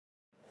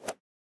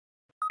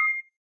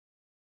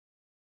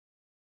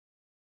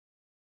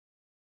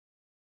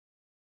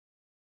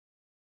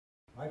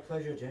My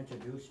pleasure to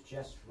introduce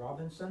Jess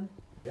Robinson.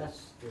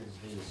 Jess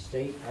is the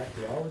state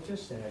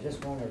archaeologist, and I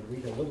just want to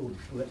read a little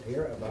blip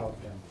here about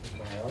his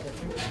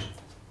biography.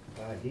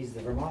 He's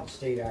the Vermont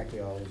state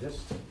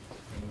archaeologist, and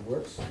he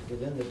works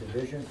within the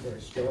Division for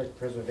Historic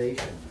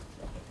Preservation,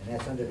 and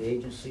that's under the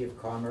Agency of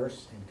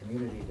Commerce and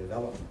Community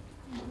Development.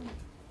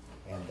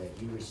 And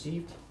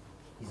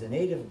he's a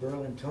native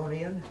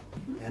Burlingtonian,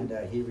 and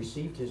he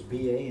received his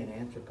BA in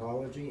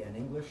Anthropology and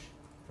English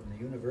from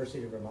the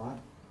University of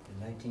Vermont in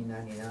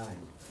 1999.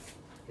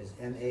 His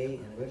MA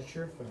in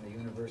Literature from the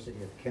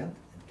University of Kent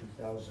in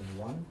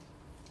 2001.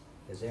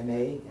 His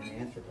MA in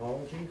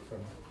Anthropology from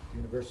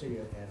University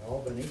at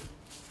Albany,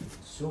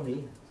 SUNY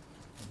in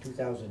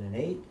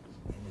 2008,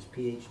 and his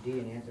PhD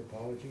in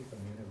Anthropology from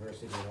the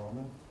University of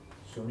Vermont,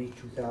 SUNY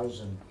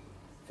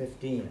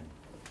 2015.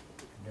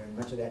 During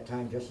much of that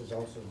time, Jess is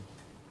also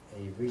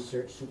a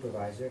research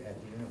supervisor at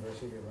the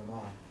University of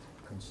Vermont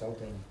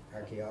Consulting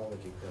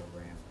Archaeology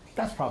Program.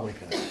 That's probably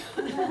good.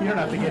 You don't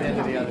have to get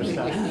into the other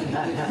stuff.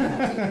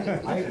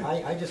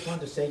 I just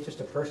wanted to say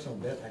just a personal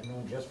bit. I've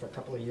known Jess for a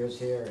couple of years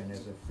here, and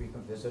as a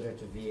frequent visitor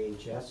to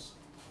VHS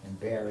in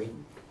Barrie.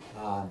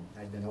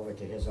 I've been over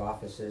to his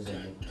offices,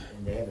 and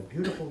they have a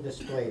beautiful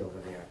display over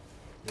there.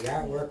 The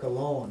artwork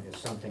alone is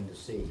something to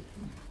see,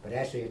 but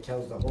actually it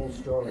tells the whole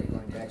story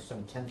going back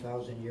some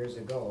 10,000 years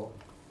ago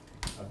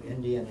of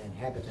Indian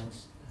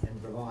inhabitants in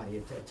Vermont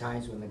at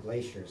times when the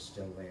glacier is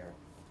still there.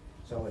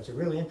 So it's a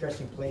really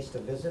interesting place to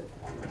visit,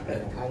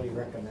 and I highly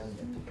recommend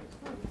it.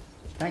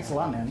 Thanks a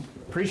lot, man.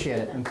 Appreciate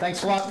it. And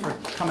thanks a lot for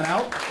coming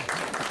out.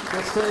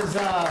 This is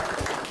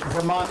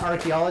Vermont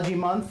Archaeology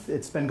Month.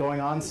 It's been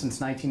going on since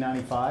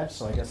 1995,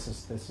 so I guess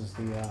this is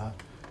the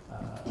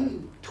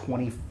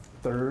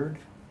 23rd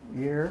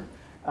year.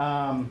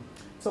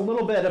 It's a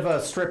little bit of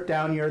a stripped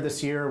down year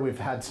this year. We've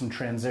had some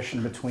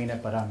transition between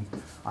it, but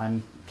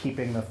I'm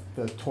keeping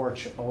the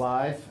torch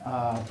alive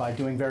by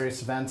doing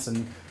various events,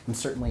 and I'm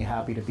certainly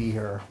happy to be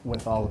here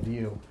with all of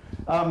you.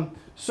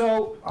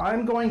 So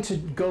I'm going to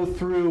go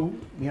through,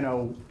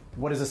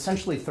 what is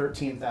essentially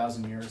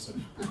 13,000 years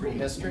of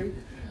prehistory.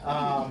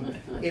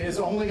 It is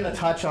only going to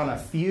touch on a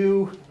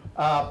few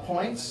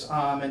points,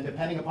 and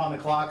depending upon the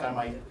clock, I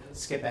might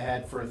skip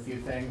ahead for a few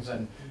things.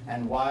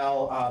 And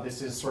while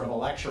this is sort of a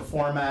lecture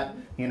format,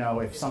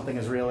 if something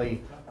is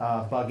really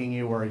bugging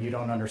you or you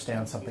don't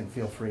understand something,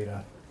 feel free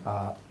to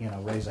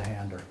raise a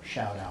hand or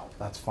shout out.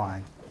 That's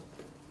fine.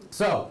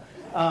 So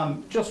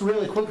just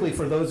really quickly,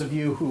 for those of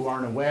you who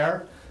aren't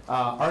aware,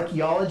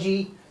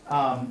 archaeology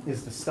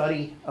is the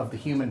study of the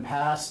human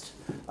past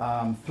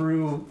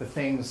through the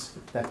things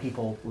that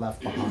people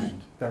left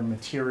behind, their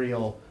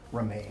material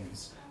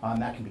remains.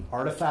 That can be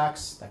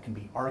artifacts, that can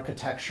be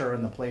architecture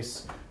in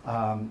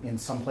in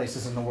some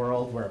places in the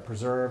world where it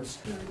preserves.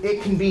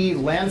 It can be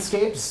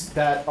landscapes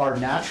that are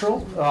natural,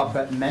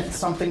 that meant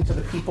something to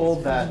the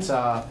people that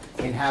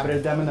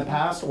inhabited them in the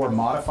past, or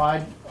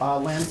modified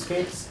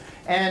landscapes.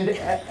 And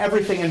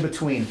everything in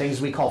between,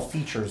 things we call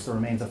features, the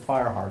remains of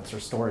fire hearths or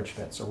storage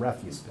pits or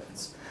refuse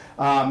pits.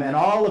 And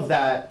all of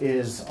that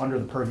is under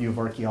the purview of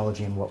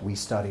archaeology and what we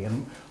study.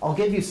 And I'll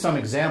give you some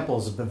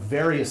examples of the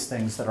various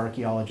things that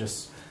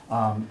archaeologists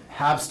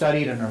have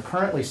studied and are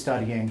currently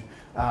studying,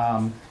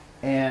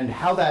 and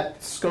how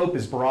that scope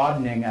is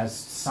broadening as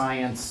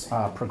science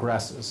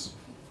progresses.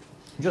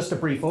 Just a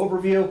brief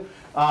overview.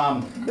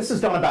 This is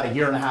done about a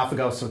year and a half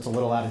ago, so it's a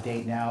little out of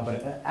date now,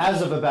 but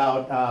as of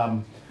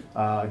about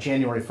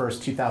January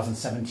 1st,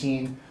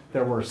 2017,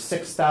 there were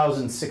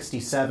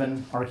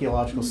 6,067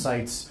 archaeological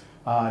sites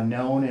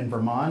known in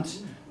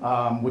Vermont,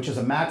 which is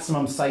a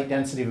maximum site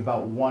density of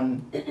about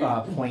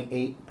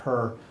 1.8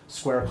 per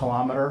square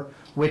kilometer,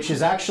 which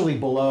is actually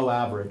below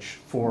average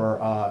for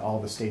all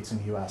the states in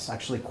the U.S.,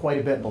 actually quite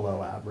a bit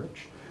below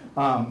average.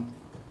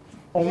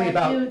 Only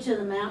about due to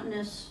the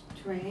mountainous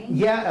terrain?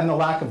 Yeah, and the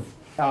lack of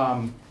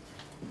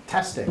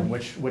testing,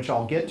 which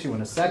I'll get to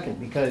in a second,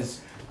 because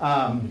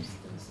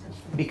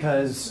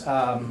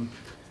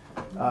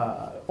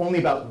only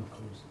about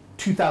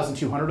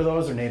 2,200 of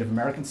those are Native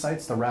American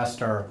sites. The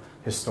rest are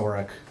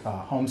historic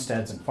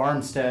homesteads and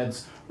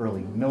farmsteads,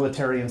 early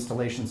military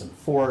installations and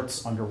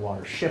forts,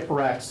 underwater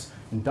shipwrecks,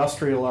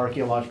 industrial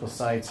archaeological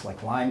sites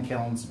like lime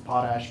kilns and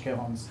potash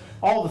kilns,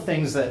 all the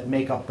things that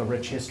make up the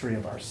rich history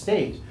of our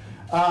state.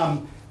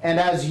 And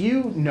as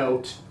you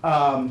note,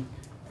 the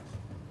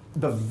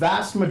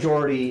vast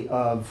majority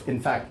of, in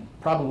fact,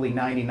 probably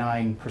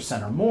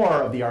 99% or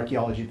more of the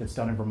archaeology that's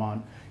done in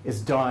Vermont is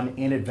done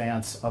in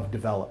advance of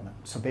development.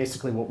 So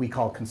basically what we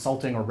call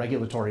consulting or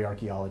regulatory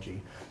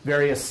archaeology.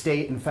 Various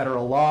state and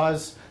federal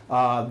laws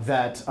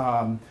that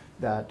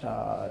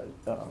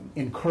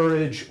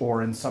encourage,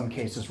 or in some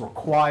cases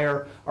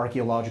require,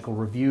 archaeological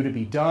review to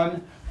be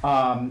done.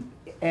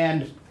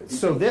 And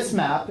so this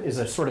map is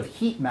a sort of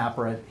heat map,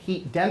 or a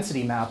heat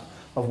density map,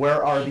 of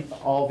where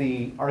all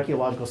the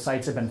archaeological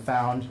sites have been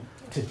found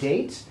to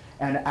date.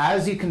 And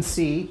as you can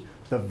see,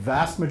 the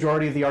vast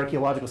majority of the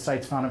archaeological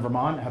sites found in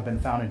Vermont have been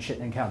found in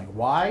Chittenden County.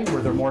 Why?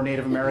 Were there more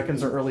Native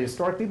Americans or early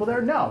historic people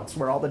there? No, it's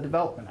where all the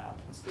development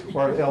happened.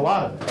 or a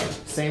lot of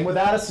it. Same with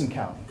Addison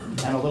County,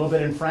 and a little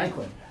bit in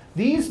Franklin.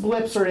 These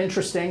blips are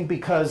interesting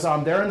because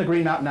they're in the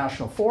Green Mountain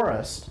National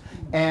Forest,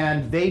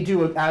 and they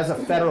do, as a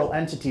federal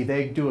entity,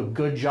 they do a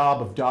good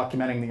job of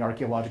documenting the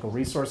archaeological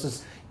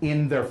resources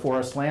in their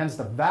forest lands,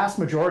 the vast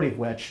majority of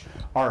which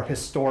are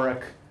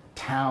historic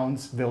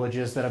towns,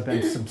 villages that have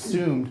been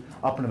subsumed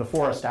up into the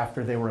forest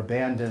after they were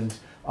abandoned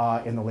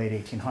in the late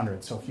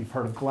 1800s. So if you've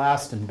heard of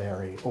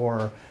Glastonbury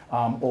or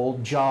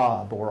Old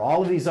Job or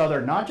all of these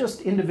other, not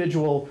just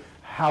individual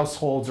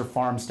households or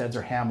farmsteads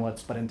or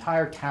hamlets, but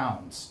entire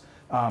towns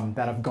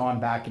that have gone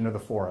back into the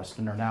forest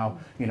and are now,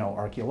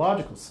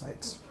 archaeological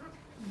sites.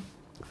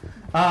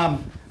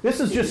 This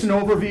is just an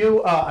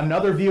overview.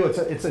 Another view,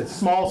 it's a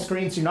small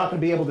screen, so you're not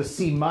going to be able to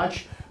see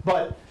much.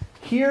 But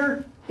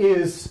here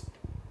is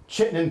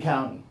Chittenden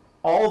County.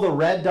 All the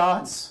red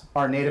dots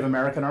are Native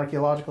American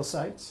archaeological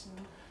sites.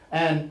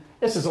 And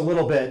this is a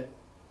little bit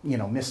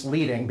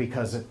misleading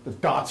because the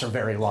dots are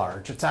very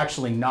large. It's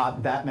actually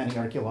not that many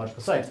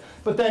archaeological sites.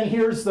 But then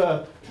here's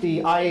the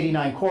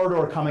I-89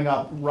 corridor coming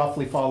up,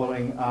 roughly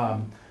following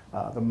the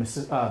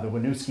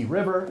Winooski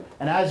River.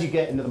 And as you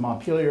get into the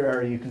Montpelier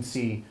area, you can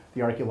see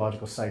the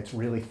archaeological sites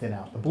really thin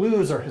out. The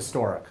blues are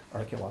historic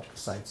archaeological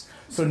sites.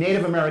 So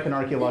Native American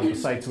archaeological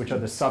sites, which are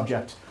the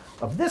subject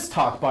of this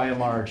talk by and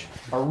large,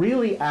 are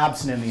really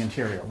absent in the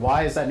interior.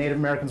 Why is that Native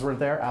Americans weren't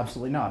there?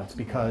 Absolutely not. It's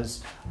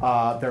because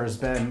there has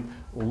been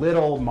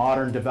little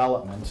modern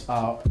development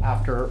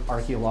after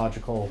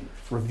archaeological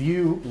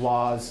review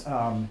laws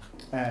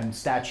and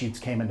statutes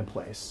came into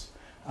place.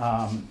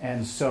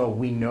 And so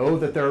we know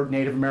that there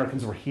Native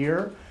Americans were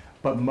here,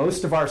 but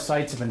most of our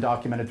sites have been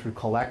documented through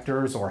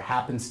collectors or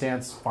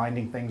happenstance,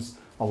 finding things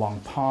along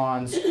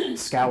ponds,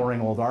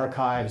 scouring old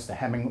archives, the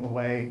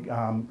Hemingway,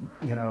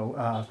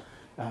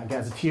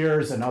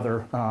 gazetteers, and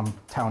other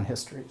town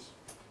histories.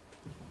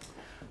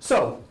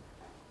 So,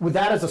 with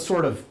that as a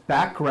sort of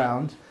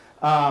background,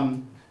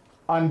 I'm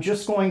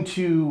just going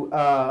to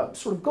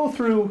sort of go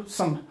through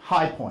some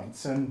high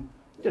points, and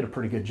did a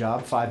pretty good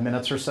job, 5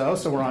 minutes or so,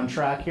 so we're on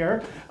track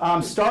here.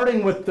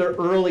 Starting with the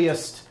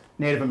earliest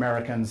Native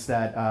Americans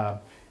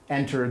that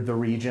entered the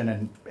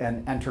region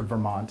and entered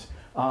Vermont.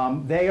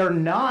 They are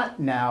not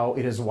now,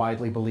 it is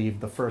widely believed,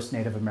 the first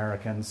Native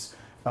Americans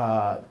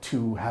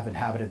to have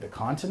inhabited the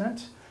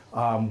continent,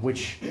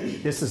 which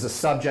this is a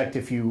subject,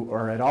 if you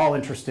are at all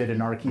interested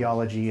in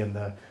archaeology, and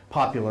the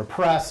popular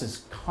press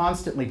is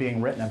constantly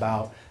being written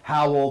about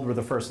how old were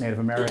the first Native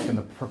American,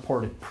 the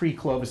purported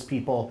pre-Clovis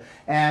people.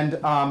 And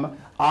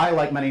I,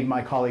 like many of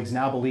my colleagues,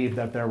 now believe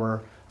that there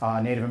were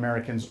Native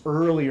Americans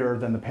earlier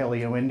than the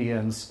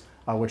Paleo-Indians,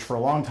 which for a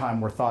long time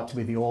were thought to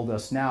be the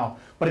oldest now.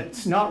 But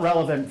it's not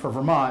relevant for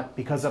Vermont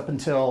because up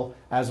until,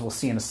 as we'll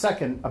see in a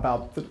second,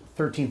 about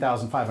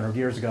 13,500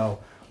 years ago,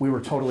 we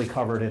were totally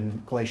covered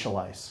in glacial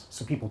ice.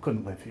 So people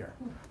couldn't live here.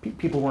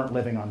 People weren't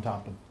living on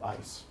top of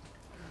ice.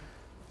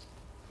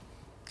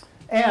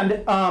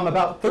 And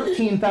about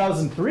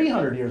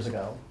 13,300 years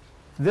ago,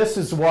 this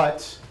is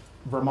what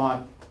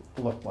Vermont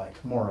looked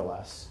like, more or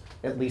less,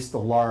 at least the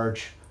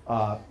large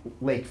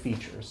lake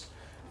features.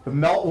 The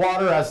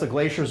meltwater, as the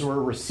glaciers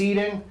were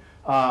receding,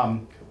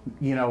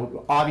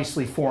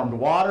 obviously formed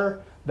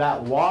water.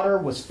 That water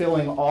was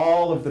filling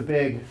all of the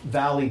big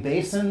valley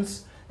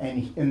basins,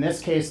 and in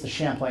this case, the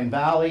Champlain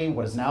Valley,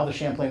 what is now the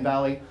Champlain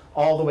Valley,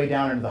 all the way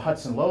down into the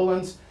Hudson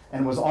Lowlands,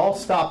 and was all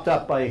stopped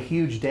up by a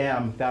huge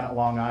dam down at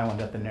Long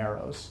Island at the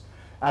Narrows.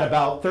 At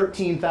about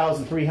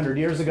 13,300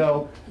 years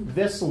ago,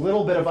 this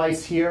little bit of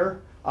ice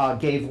here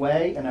gave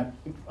way, and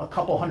a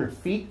couple hundred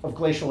feet of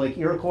glacial Lake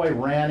Iroquois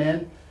ran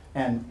in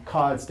and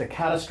caused a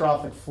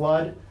catastrophic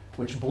flood,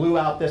 which blew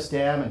out this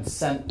dam and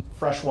sent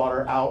fresh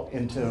water out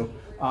into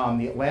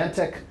the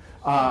Atlantic.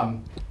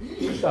 About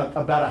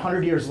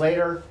 100 years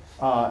later,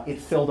 it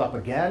filled up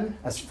again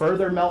as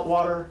further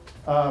meltwater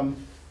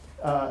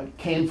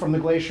came from the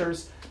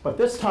glaciers. But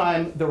this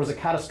time, there was a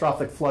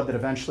catastrophic flood that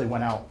eventually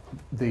went out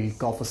the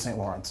Gulf of St.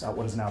 Lawrence, out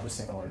what is now the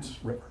St. Lawrence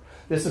River.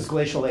 This is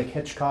Glacial Lake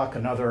Hitchcock,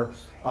 another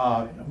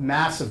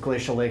massive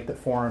glacial lake that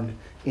formed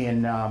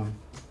in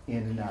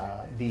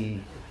the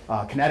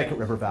Connecticut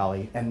River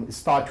Valley and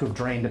is thought to have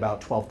drained about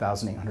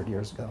 12,800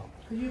 years ago.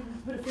 Could you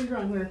put a finger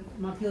on where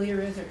Montpelier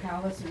is, or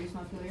Cowlitz, or East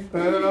Montpelier?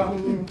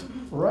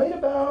 Right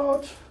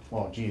about,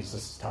 well, geez,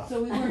 this is tough.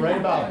 So we weren't right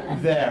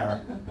about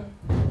there.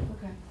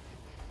 Okay.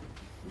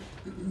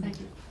 Thank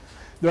you.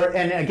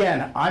 And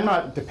again, I'm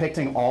not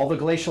depicting all the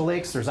glacial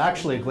lakes. There's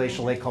actually a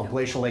glacial lake called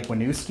Glacial Lake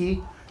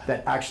Winooski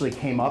that actually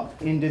came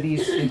up into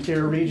these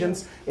interior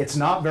regions. It's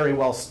not very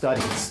well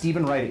studied.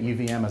 Stephen Wright at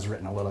UVM has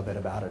written a little bit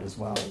about it as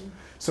well.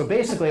 So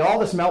basically, all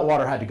this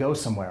meltwater had to go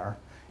somewhere,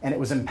 and it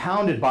was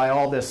impounded by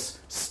all this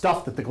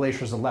stuff that the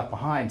glaciers had left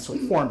behind. So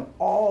it formed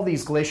all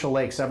these glacial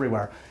lakes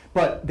everywhere,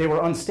 but they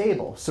were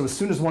unstable. So as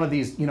soon as one of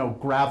these,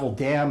 gravel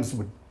dams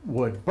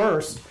would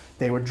burst,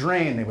 they would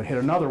drain, they would hit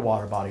another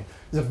water body.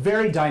 It was a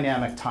very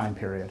dynamic time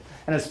period.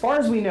 And as far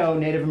as we know,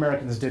 Native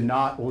Americans did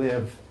not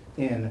live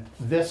in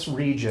this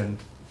region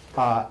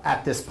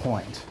at this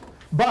point.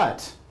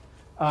 But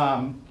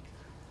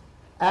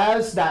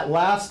as that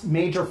last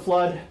major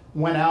flood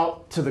went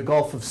out to the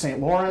Gulf of St.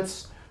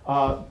 Lawrence,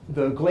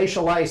 the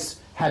glacial ice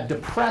had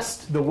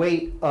depressed the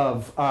weight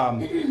of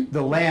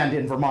the land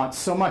in Vermont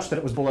so much that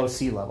it was below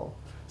sea level.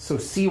 So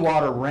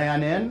seawater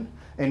ran in,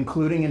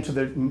 including into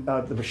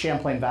the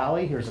Champlain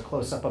Valley. Here's a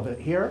close-up of it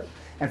here.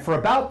 And for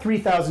about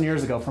 3,000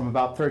 years ago, from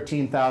about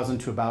 13,000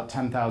 to about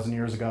 10,000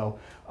 years ago,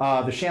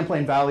 the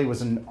Champlain Valley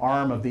was an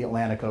arm of the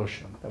Atlantic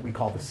Ocean that we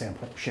call the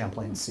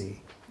Champlain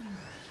Sea.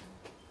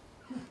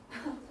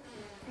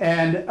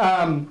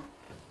 And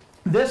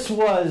this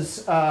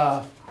was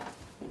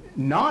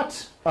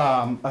not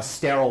a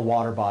sterile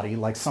water body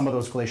like some of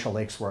those glacial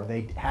lakes were.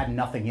 They had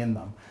nothing in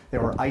them. They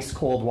were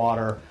ice-cold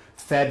water,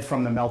 fed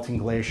from the melting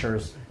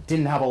glaciers,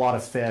 didn't have a lot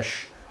of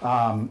fish,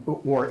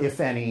 or if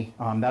any,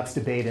 that's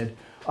debated.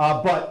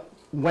 But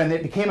when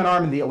it became an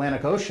arm of the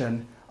Atlantic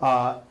Ocean,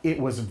 it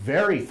was a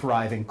very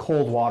thriving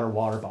cold water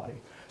body.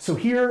 So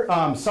here,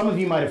 some of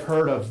you might have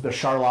heard of the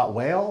Charlotte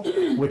whale,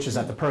 which is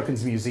at the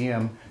Perkins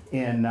Museum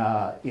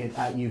at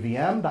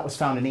UVM. That was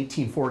found in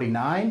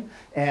 1849.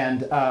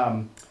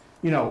 And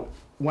you know,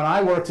 when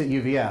I worked at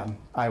UVM,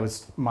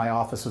 my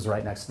office was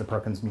right next to the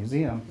Perkins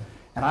Museum,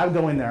 and I would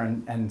go in there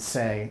and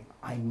say,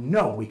 I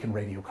know we can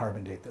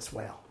radiocarbon date this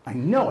whale. I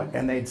know it.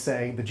 And they'd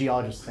say, the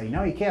geologists say,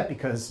 no, you can't,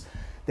 because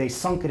they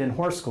sunk it in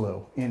horse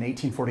glue in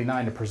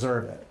 1849 to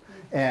preserve it.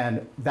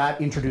 And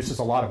that introduces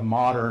a lot of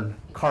modern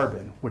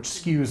carbon, which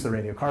skews the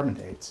radiocarbon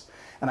dates.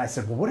 And I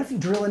said, well, what if you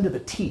drill into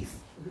the teeth?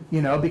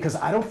 You know, because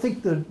I don't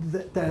think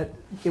that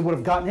it would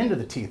have gotten into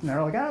the teeth. And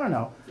they're like, I don't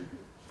know.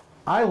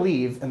 I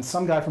leave, and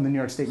some guy from the New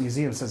York State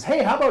Museum says,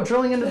 hey, how about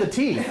drilling into the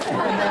teeth? And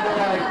then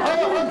they're like,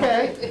 oh,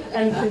 okay.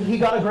 And he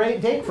got a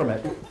great date from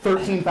it,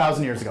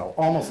 13,000 years ago,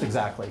 almost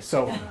exactly.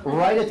 So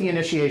right at the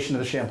initiation of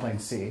the Champlain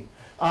Sea.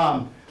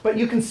 But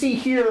you can see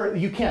here,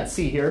 you can't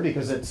see here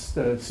because it's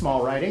the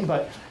small writing,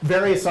 but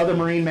various other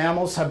marine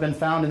mammals have been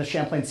found in the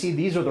Champlain Sea.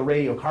 These are the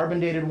radiocarbon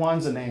dated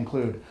ones, and they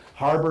include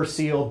harbor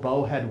seal,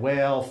 bowhead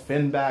whale,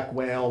 finback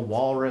whale,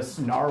 walrus,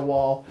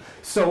 narwhal.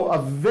 So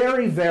a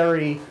very,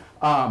 very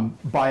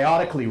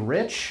biotically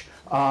rich,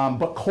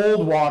 but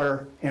cold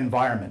water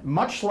environment,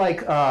 much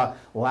like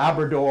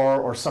Labrador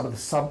or some of the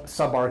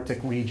subarctic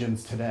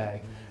regions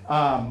today.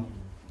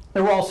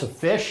 There were also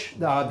fish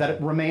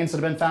remains that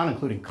have been found,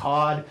 including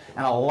cod,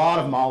 and a lot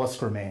of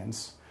mollusk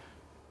remains.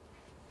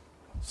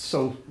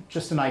 So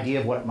just an idea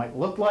of what it might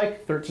look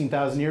like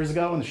 13,000 years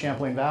ago in the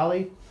Champlain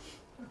Valley.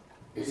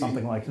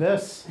 Something like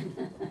this.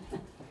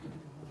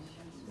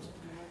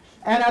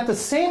 And at the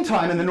same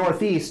time, in the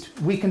Northeast,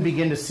 we can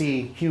begin to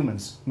see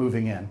humans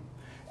moving in.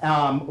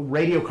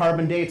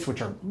 Radiocarbon dates,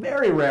 which are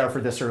very rare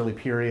for this early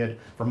period.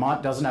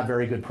 Vermont doesn't have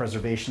very good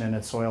preservation in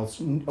its soils,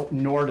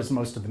 nor does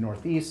most of the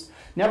Northeast.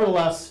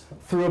 Nevertheless,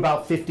 through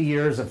about 50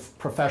 years of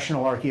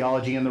professional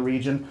archaeology in the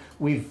region,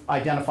 we've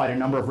identified a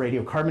number of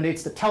radiocarbon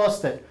dates that tell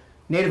us that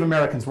Native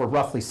Americans were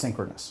roughly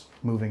synchronous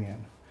moving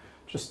in.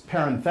 Just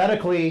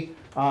parenthetically,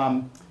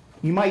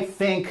 you might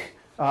think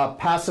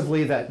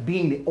passively that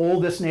being the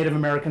oldest Native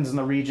Americans in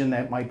the region,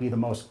 that might be the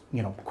most,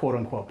 quote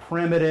unquote,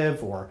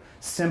 primitive or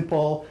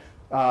simple.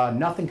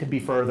 Nothing could be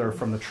further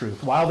from the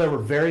truth. While there were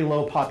very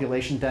low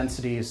population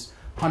densities,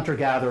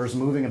 hunter-gatherers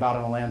moving about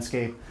in a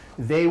landscape,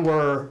 they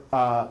were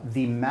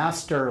the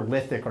master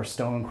lithic or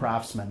stone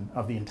craftsmen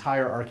of the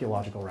entire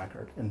archaeological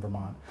record in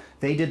Vermont.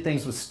 They did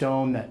things with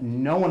stone that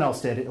no one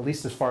else did, at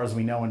least as far as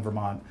we know in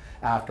Vermont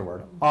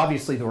afterward.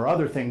 Obviously, there were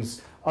other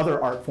things,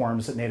 other art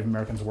forms that Native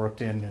Americans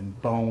worked in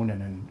bone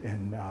and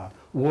in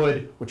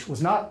wood, which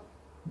was not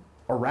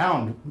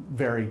around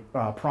very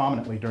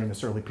prominently during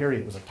this early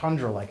period. It was a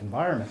tundra-like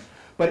environment.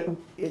 But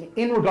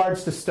in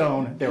regards to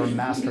stone, they were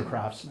master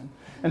craftsmen.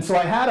 And so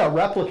I had a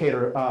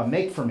replicator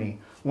make for me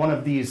one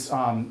of these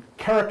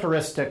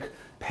characteristic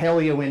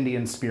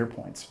Paleo-Indian spear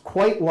points.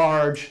 Quite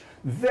large,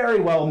 very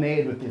well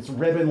made with this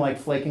ribbon-like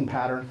flaking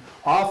pattern,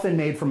 often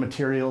made from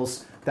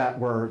materials that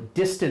were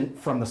distant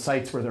from the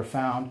sites where they're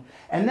found.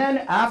 And then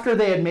after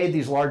they had made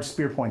these large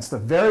spear points, the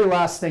very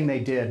last thing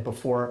they did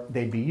before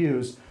they'd be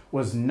used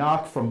was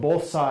knock from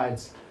both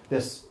sides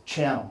this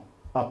channel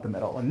up the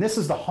middle. And this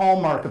is the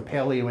hallmark of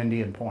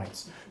Paleo-Indian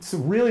points. It's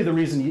really the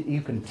reason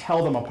you can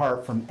tell them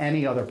apart from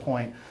any other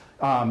point.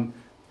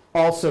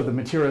 Also, the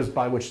materials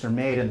by which they're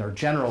made and their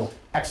general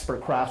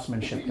expert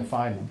craftsmanship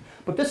define them.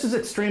 But this is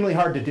extremely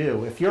hard to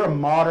do. If you're a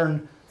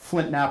modern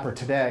flint knapper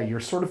today, you're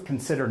sort of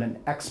considered an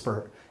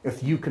expert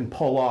if you can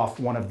pull off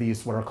one of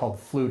these what are called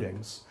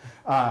flutings.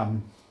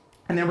 And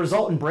they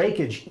result in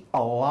breakage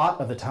a lot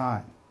of the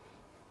time.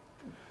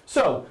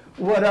 So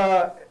what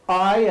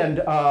I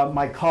and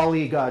my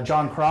colleague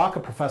John Kroc, a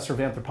professor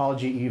of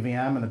anthropology at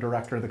UVM and the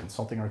director of the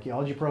Consulting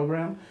Archaeology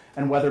Program,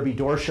 and Weatherby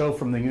Dorshow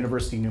from the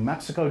University of New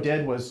Mexico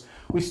did was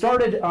we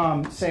started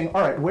saying,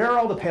 all right, where are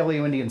all the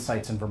Paleo-Indian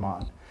sites in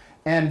Vermont?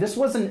 And this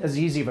wasn't as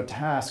easy of a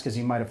task as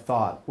you might have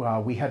thought.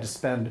 We had to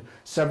spend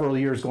several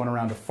years going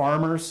around to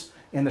farmers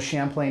in the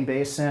Champlain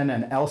Basin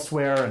and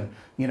elsewhere, and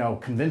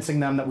convincing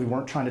them that we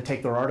weren't trying to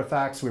take their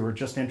artifacts. We were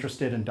just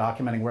interested in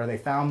documenting where they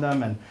found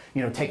them and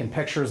taking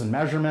pictures and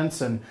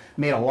measurements, and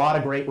made a lot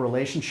of great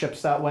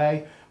relationships that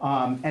way,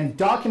 and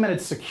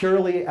documented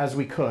securely as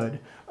we could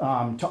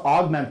to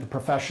augment the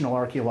professional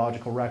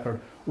archaeological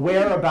record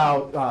where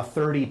about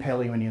 30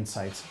 Paleo-Indian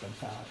sites have been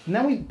found. And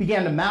then we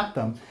began to map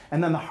them,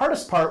 and then the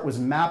hardest part was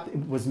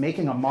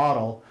making a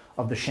model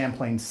of the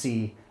Champlain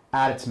Sea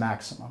at its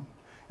maximum.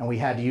 And we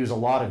had to use a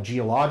lot of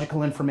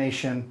geological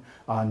information,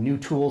 new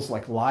tools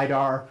like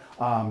LIDAR.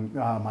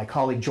 My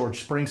colleague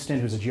George Springston,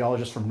 who's a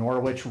geologist from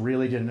Norwich,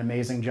 really did an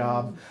amazing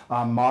job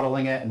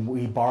modeling it, and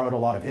we borrowed a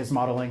lot of his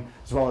modeling,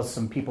 as well as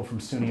some people from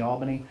SUNY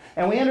Albany.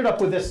 And we ended up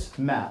with this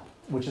map,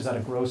 which is at a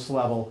gross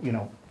level,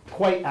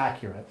 quite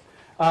accurate.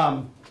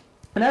 And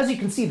as you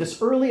can see,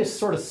 this earliest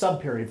sort of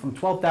subperiod from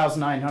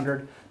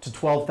 12,900 to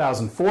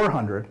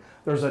 12,400,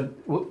 there's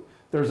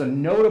a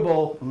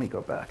notable, let me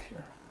go back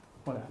here.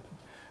 What happened?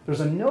 There's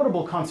a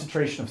notable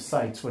concentration of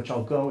sites, which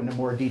I'll go into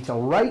more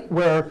detail, right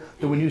where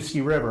the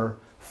Winooski River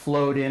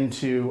flowed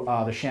into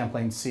the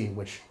Champlain Sea,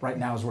 which right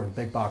now is where the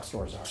big box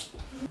stores are.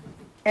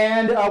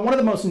 And one of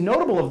the most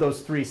notable of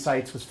those three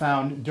sites was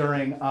found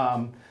during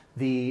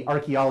the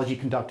archaeology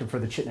conducted for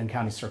the Chittenden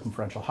County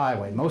Circumferential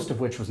Highway, most of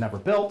which was never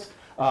built,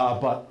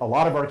 but a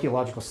lot of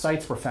archaeological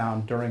sites were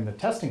found during the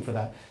testing for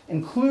that,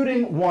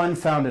 including one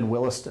found in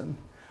Williston.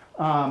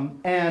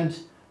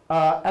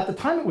 At the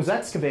time it was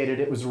excavated,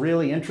 it was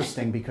really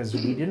interesting because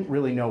we didn't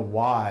really know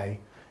why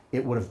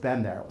it would have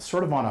been there. It was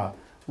sort of on a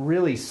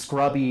really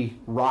scrubby,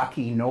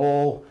 rocky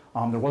knoll.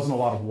 There wasn't a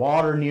lot of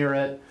water near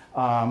it.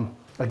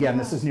 Again,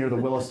 this is near the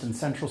Williston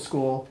Central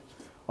School.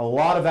 A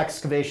lot of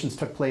excavations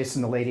took place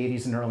in the late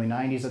 80s and early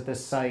 90s at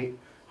this site.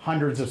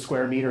 Hundreds of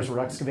square meters were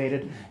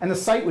excavated. And the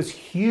site was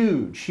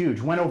huge, huge.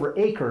 Went over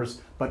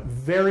acres, but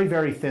very,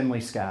 very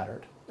thinly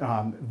scattered.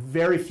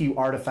 Very few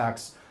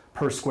artifacts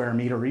per square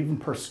meter, or even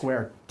per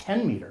square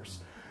 10 meters.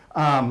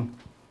 And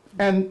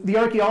the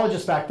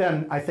archaeologists back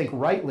then, I think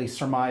rightly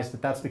surmised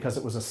that that's because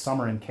it was a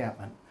summer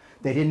encampment.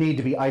 They didn't need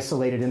to be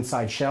isolated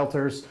inside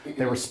shelters.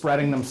 They were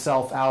spreading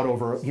themselves out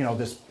over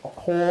this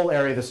whole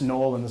area, this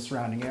knoll and the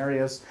surrounding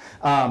areas,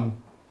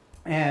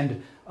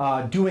 and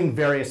doing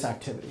various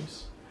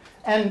activities.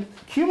 And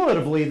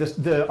cumulatively,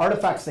 the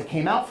artifacts that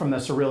came out from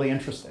this are really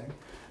interesting,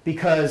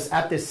 because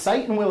at this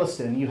site in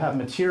Williston, you have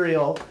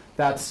material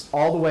that's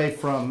all the way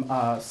from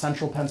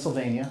central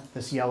Pennsylvania,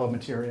 this yellow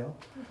material.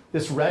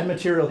 This red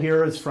material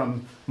here is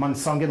from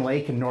Monsungan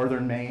Lake in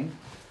northern Maine.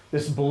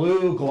 This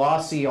blue,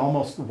 glossy,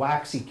 almost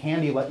waxy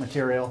candy-like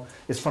material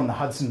is from the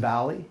Hudson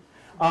Valley.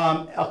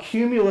 A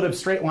cumulative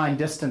straight line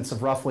distance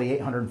of roughly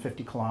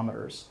 850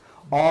 kilometers.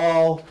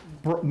 All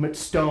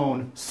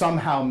stone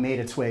somehow made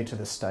its way to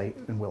this site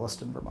in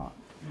Williston, Vermont.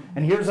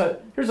 And here's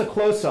a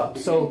close-up,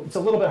 so it's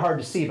a little bit hard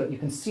to see, but you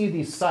can see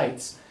these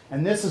sites.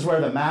 And this is where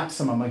the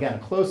maximum, again, a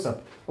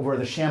close-up of where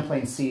the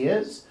Champlain Sea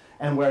is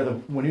and where the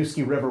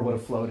Winooski River would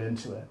have flowed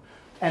into it.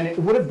 And it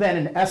would have been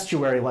an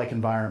estuary-like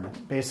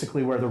environment,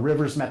 basically where the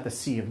rivers met the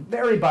sea, a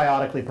very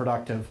biotically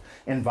productive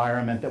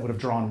environment that would have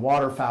drawn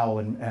waterfowl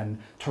and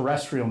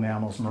terrestrial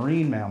mammals,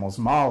 marine mammals,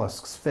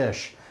 mollusks,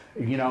 fish,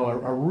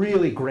 a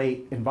really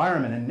great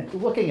environment. And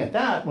looking at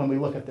that, when we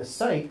look at this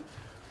site,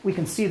 we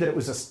can see that it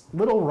was a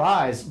little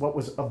rise, what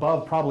was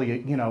above probably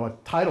a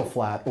tidal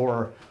flat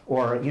or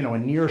a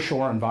near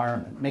shore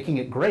environment, making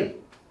it great.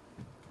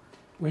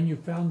 When you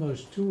found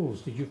those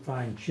tools, did you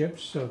find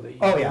chips so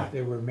that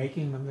they were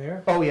making them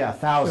there? Oh yeah,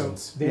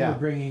 thousands. So they were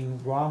bringing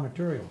raw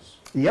materials.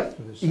 Yep.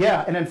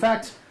 Yeah, and in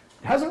fact,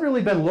 it hasn't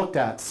really been looked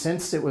at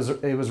since it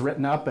was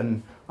written up,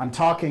 and I'm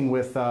talking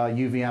with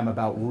UVM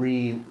about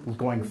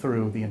going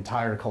through the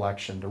entire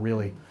collection to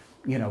really,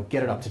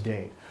 get it up to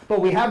date. But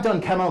we have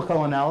done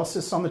chemical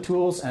analysis on the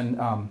tools and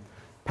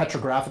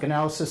petrographic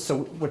analysis,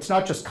 so it's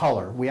not just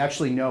color. We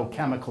actually know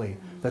chemically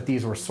that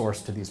these were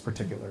sourced to these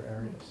particular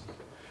areas.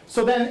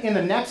 So then in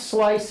the next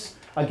slice,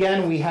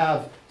 again, we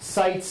have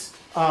sites,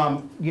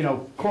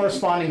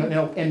 corresponding,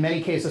 in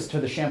many cases to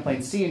the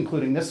Champlain Sea,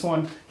 including this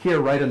one here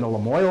right in the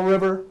Lamoille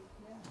River.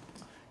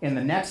 In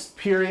the next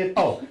period,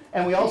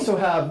 and we also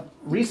have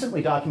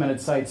recently documented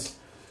sites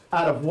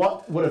out of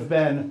what would have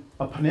been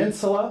a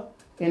peninsula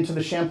into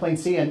the Champlain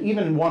Sea, and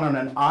even one on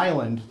an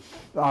island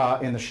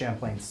in the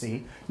Champlain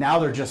Sea. Now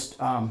they're just,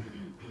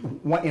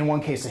 in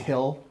one case, a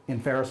hill in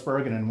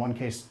Ferrisburg, and in one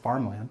case,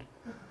 farmland.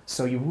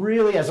 So you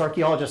really, as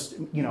archaeologists,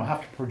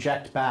 have to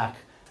project back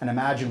and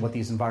imagine what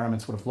these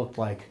environments would have looked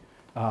like,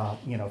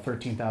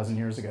 13,000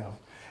 years ago.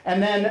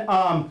 And then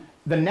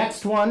the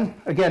next one,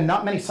 again,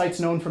 not many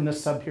sites known from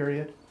this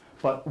subperiod,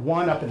 but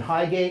one up in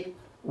Highgate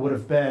would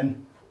have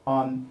been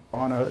on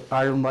an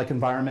island-like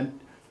environment.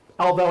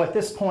 Although at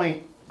this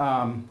point,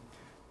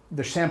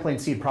 the Champlain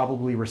Sea had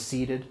probably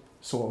receded,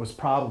 so it was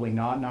probably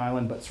not an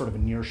island, but sort of a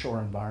near-shore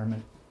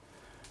environment.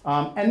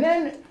 And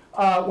then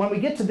when we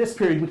get to this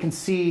period, we can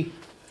see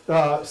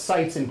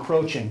sites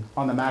encroaching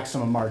on the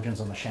maximum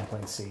margins on the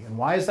Champlain Sea. And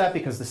why is that?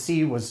 Because the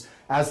sea was,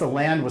 as the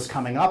land was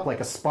coming up, like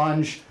a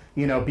sponge,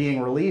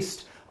 being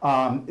released,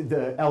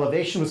 the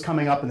elevation was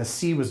coming up and the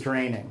sea was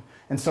draining.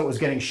 And so it was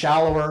getting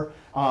shallower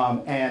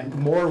and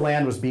more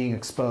land was being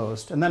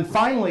exposed. And then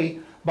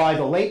finally, by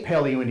the late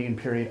Paleo-Indian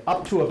period,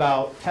 up to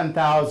about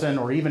 10,000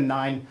 or even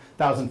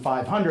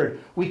 9,500,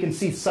 we can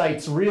see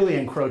sites really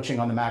encroaching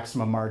on the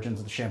maximum margins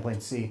of the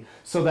Champlain Sea,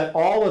 so that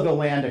all of the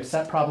land,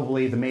 except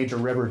probably the major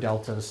river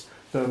deltas,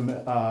 the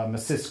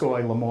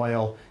Missisquoi,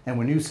 Lamoille, and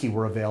Winooski,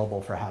 were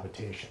available for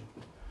habitation.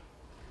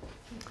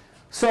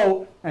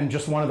 So, and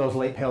just one of those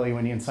late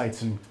Paleo-Indian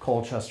sites in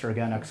Colchester,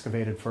 again,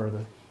 excavated for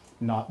the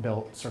not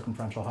built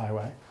circumferential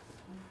highway.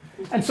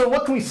 And so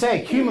what can we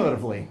say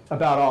cumulatively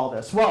about all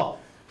this? Well,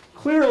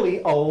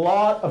 clearly a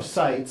lot of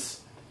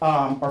sites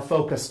are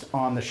focused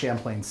on the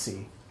Champlain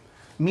Sea,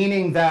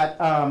 meaning that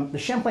the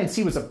Champlain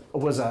Sea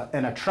was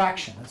an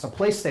attraction. It's a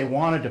place they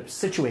wanted to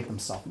situate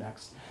themselves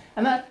next.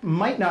 And that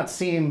might not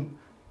seem,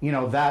 you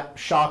know, that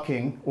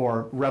shocking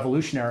or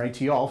revolutionary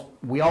to you all.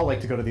 We all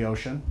like to go to the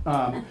ocean.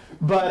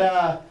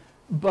 But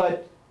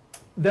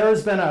there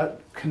has been a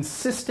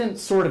consistent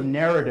sort of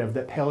narrative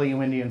that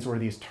Paleo-Indians were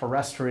these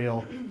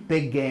terrestrial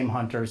big game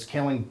hunters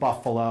killing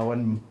buffalo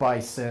and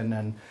bison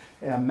and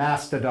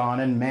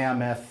mastodon and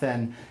mammoth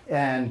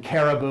and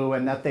caribou,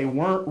 and that they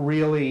weren't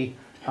really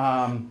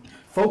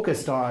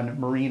focused on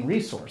marine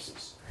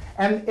resources.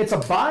 And it's a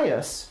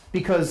bias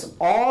because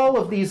all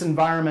of these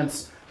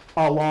environments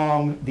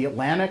along the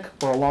Atlantic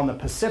or along the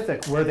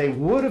Pacific, where they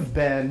would have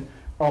been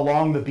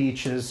along the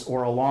beaches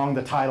or along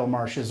the tidal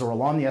marshes or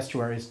along the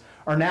estuaries,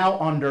 are now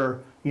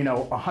under, you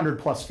know, 100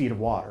 plus feet of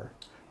water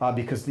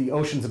because the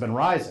oceans have been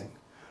rising.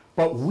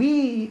 But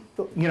we,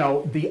 you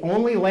know, the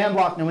only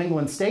landlocked New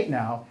England state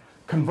now,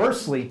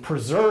 conversely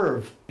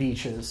preserve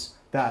beaches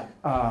that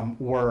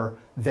were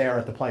there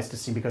at the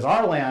Pleistocene because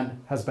our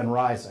land has been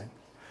rising.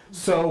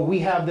 So we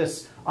have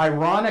this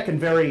ironic and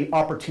very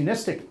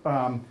opportunistic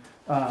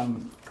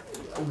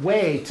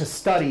way to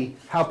study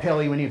how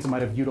Paleo-Indians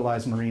might have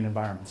utilized marine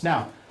environments.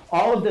 Now,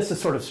 all of this is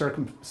sort of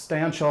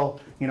circumstantial.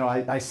 You know,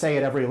 I say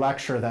at every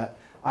lecture that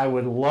I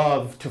would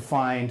love to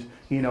find,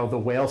 you know, the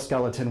whale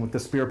skeleton with the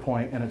spear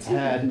point in its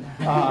head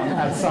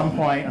at some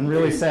point and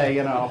really say,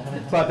 you know,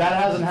 but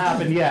that hasn't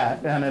happened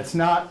yet, and it's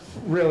not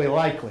really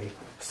likely.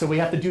 So we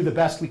have to do the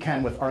best we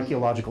can with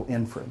archaeological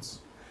inference.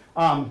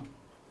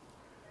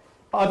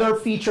 Other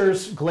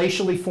features,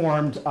 glacially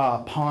formed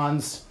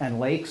ponds and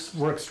lakes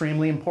were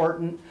extremely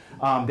important.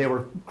 They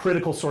were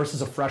critical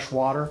sources of fresh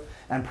water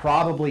and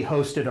probably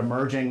hosted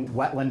emerging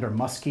wetland or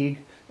muskeg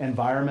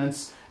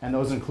environments. And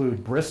those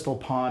include Bristol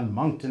Pond,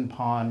 Moncton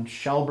Pond,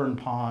 Shelburne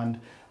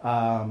Pond,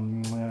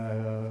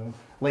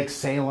 Lake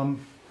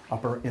Salem,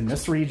 upper in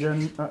this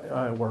region.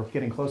 We're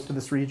getting close to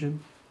this region.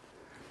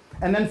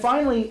 And then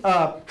finally,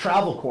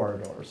 travel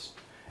corridors.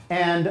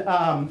 And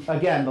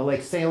again, the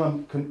Lake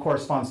Salem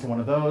corresponds to one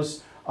of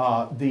those.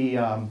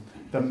 The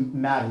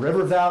Mad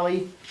River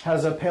Valley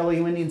has a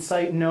Paleo-Indian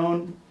site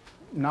known,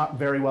 not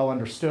very well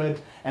understood,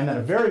 and then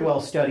a very well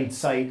studied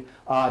site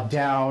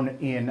down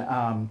in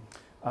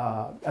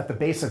at the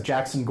base of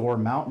Jackson Gore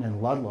Mountain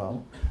in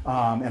Ludlow,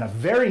 in a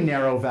very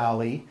narrow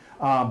valley,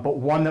 but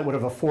one that would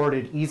have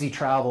afforded easy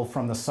travel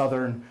from the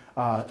southern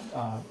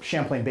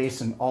Champlain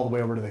Basin all the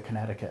way over to the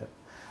Connecticut.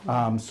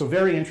 So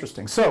very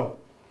interesting. So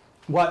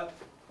what,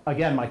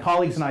 again, my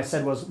colleagues and I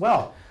said was,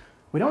 well,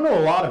 we don't know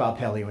a lot about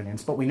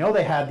Paleo-Indians, but we know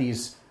they had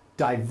these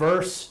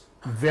diverse,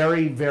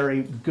 very,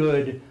 very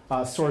good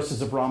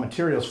sources of raw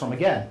materials from,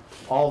 again,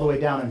 all the way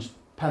down in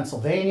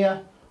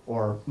Pennsylvania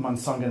or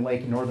Monsungan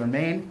Lake in northern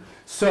Maine.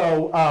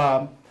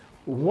 So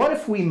what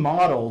if we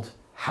modeled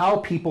how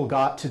people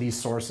got to these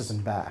sources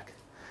and back?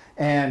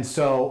 And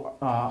so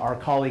our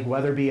colleague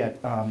Weatherby at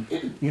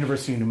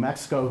University of New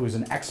Mexico, who's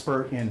an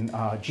expert in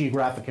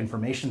geographic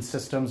information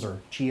systems or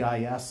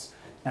GIS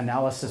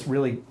analysis,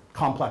 really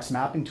complex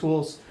mapping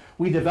tools,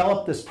 we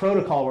developed this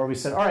protocol where we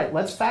said, all right,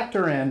 let's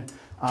factor in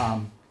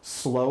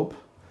slope.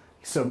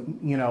 So,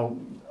 you know,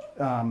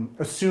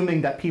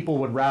 assuming that people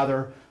would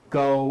rather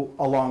go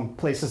along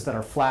places that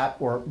are flat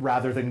or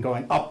rather than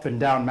going up and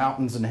down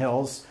mountains and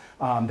hills,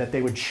 that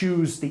they would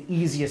choose the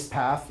easiest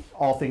path,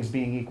 all things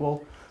being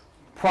equal.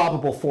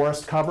 Probable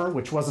forest cover,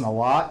 which wasn't a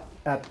lot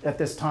at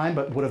this time,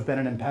 but would have been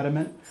an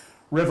impediment.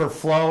 River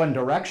flow and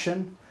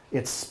direction,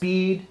 its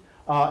speed,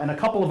 and a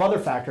couple of other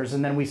factors.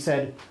 And then we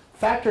said,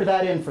 factor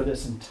that in for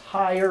this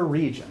entire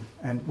region,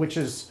 and which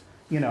is,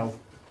 you know,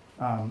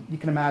 you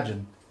can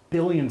imagine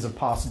billions of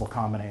possible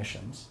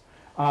combinations.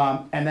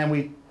 And then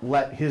we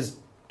let his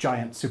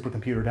giant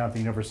supercomputer down at the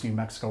University of New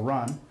Mexico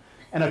run.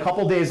 And a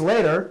couple days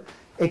later,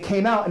 it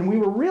came out, and we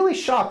were really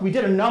shocked. We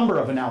did a number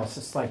of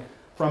analysis, like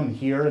from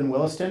here in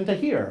Williston to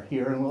here,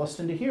 here in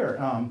Williston to here.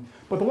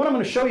 But the one I'm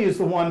going to show you is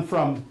the one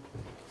from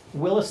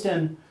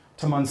Williston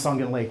to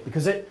Monsungan Lake,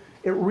 because it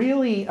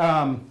really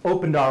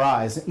opened our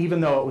eyes,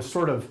 even though it was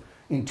sort of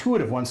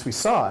intuitive once we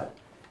saw it.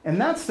 And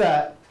that's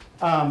that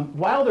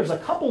while there's a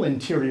couple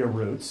interior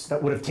routes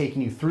that would have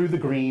taken you through the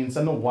greens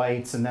and the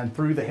whites and then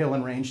through the hill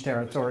and range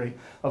territory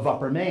of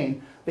Upper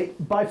Maine,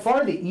 by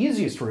far the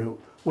easiest route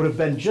would have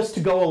been just to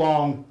go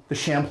along the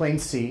Champlain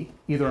Sea,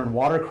 either in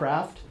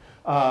watercraft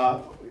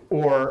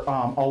or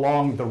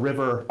along the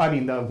river,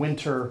 the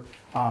winter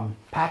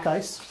pack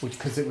ice,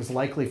 because it was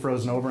likely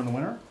frozen over in the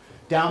winter,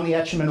 down the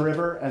Etchemin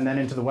River, and then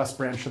into the west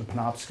branch of the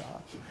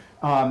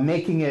Penobscot,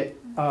 making it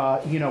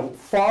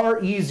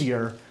far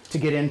easier to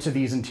get into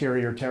these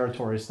interior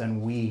territories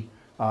than we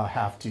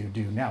have to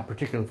do now,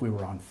 particularly if we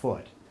were on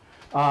foot.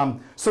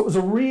 So it was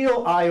a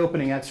real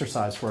eye-opening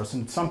exercise for us,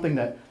 and something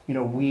that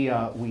we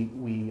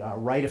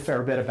write a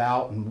fair bit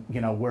about, and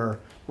we're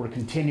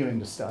continuing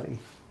to study.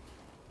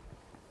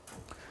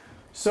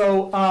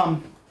 So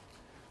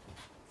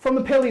from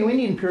the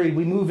Paleo-Indian period,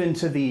 we move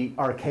into the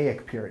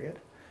Archaic period.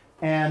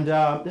 And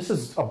this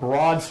is a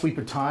broad sweep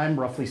of time,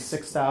 roughly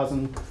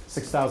 6,000,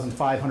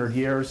 6,500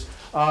 years,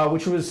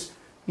 which was,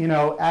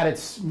 at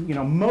its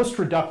most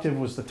reductive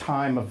was the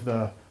time of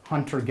the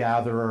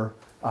hunter-gatherer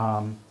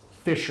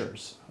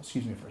fishers.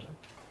 Excuse me for a second.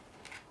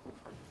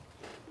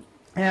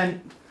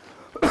 And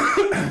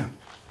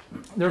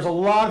there's a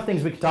lot of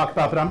things we could talk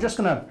about, but I'm just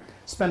going to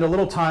spend a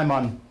little time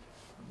on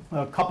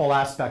a couple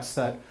aspects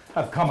that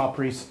have come up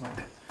recently.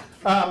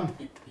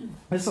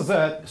 This is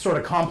a sort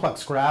of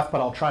complex graph, but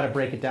I'll try to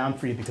break it down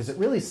for you because it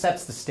really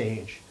sets the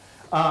stage.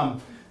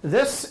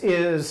 This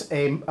is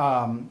a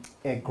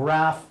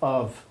graph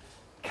of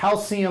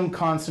calcium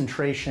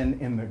concentration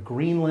in the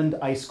Greenland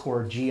ice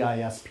core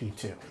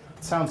GISP2. It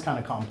sounds kind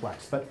of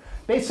complex, but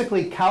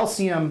basically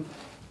calcium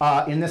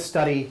in this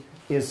study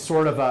is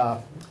sort of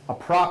a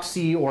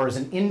proxy or is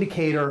an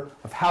indicator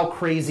of how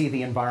crazy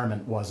the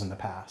environment was in the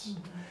past.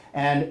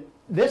 And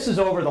this is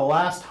over the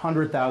last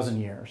 100,000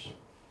 years.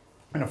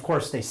 And of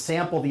course, they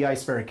sample the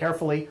ice very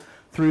carefully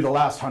through the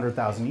last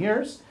 100,000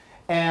 years.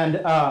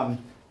 And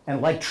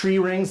like tree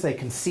rings, they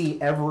can see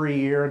every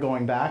year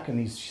going back in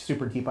these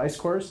super deep ice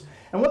cores.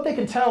 And what they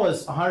can tell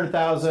is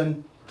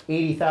 100,000,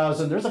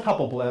 80,000, there's a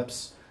couple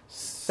blips,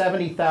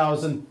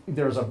 70,000,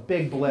 there's a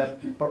big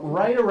blip, but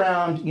right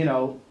around,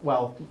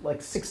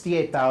 like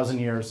 68,000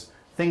 years,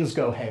 things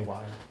go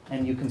haywire.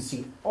 And you can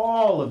see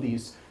all of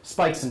these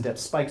spikes and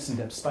dips, spikes and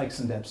dips, spikes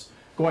and dips,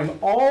 going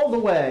all the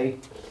way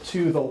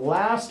to the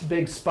last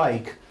big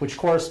spike, which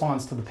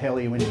corresponds to the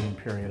Paleo-Indian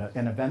period,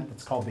 an event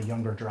that's called the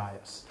Younger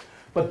Dryas.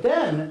 But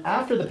then,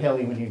 after the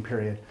Paleo-Indian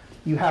period,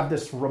 you have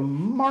this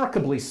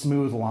remarkably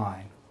smooth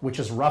line, which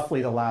is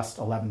roughly the last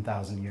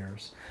 11,000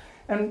 years.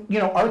 And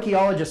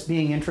archaeologists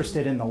being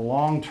interested in the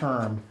long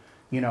term,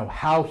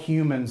 how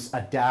humans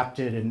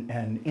adapted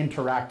and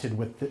interacted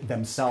with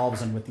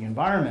themselves and with the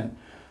environment,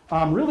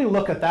 really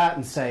look at that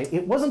and say,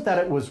 it wasn't that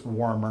it was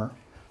warmer,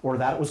 or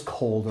that it was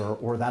colder,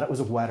 or that it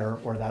was wetter,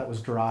 or that it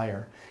was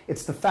drier.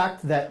 It's the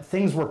fact that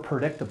things were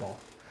predictable,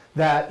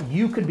 that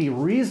you could be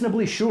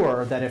reasonably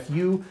sure that if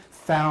you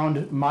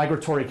found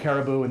migratory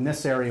caribou in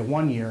this area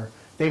one year,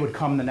 they would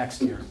come the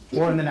next year,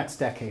 or in the next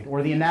decade,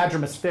 or the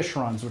anadromous fish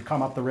runs would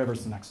come up the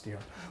rivers the next year,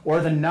 or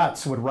the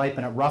nuts would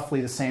ripen at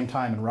roughly the same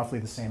time in roughly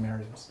the same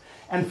areas.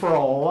 And for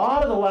a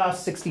lot of the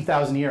last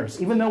 60,000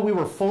 years, even though we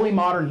were fully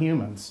modern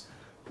humans,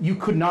 you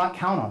could not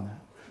count on that.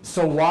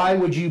 So why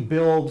would you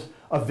build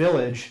a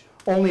village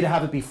only to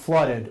have it be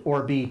flooded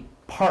or be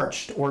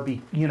parched or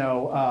be,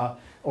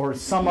 or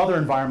some other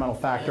environmental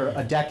factor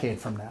a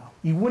decade from now?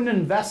 You wouldn't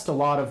invest a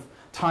lot of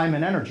time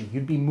and energy.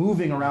 You'd be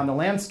moving around the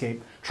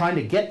landscape trying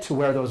to get to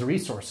where those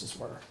resources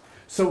were.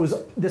 So it was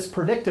this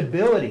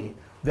predictability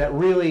that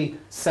really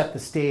set the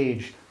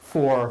stage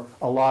for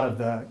a lot of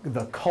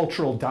the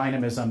cultural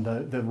dynamism,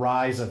 the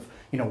rise of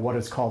what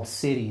is called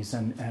cities,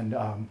 and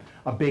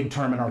a big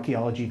term in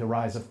archaeology, the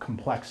rise of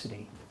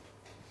complexity.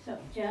 So,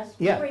 Jess,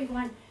 Yeah. before you go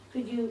on,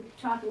 could you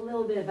talk a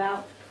little bit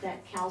about that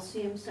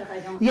calcium stuff?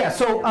 I don't. Yeah,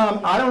 so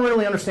I don't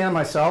really understand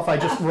myself. I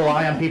just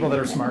rely on people that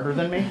are smarter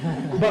than me.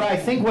 But I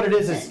think what it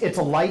is it's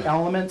a light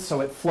element, so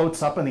it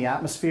floats up in the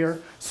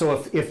atmosphere.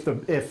 So if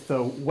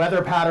the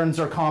weather patterns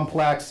are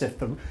complex, if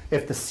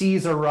the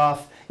seas are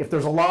rough, if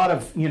there's a lot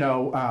of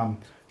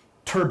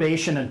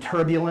turbation and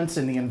turbulence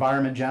in the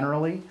environment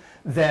generally,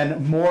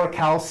 then more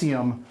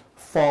calcium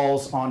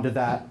falls onto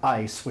that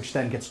ice, which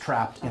then gets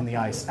trapped in the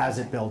ice as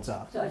it builds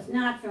up. So it's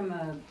not from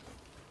a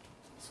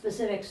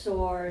specific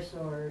source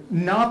or?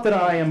 Not that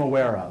I am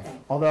aware of. Okay.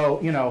 Although,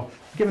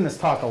 I've given this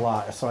talk a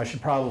lot, so I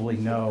should probably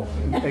know.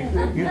 I'm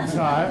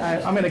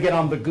going to get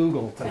on the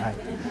Google tonight.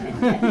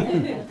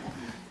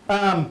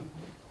 And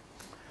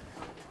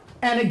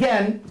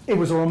again, it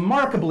was a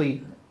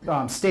remarkably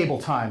stable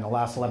time, the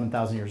last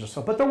 11,000 years or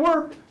so. But there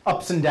were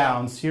ups and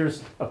downs.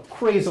 Here's a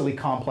crazily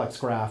complex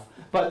graph.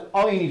 But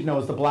all you need to know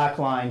is the black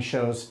line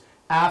shows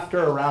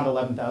after around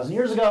 11,000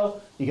 years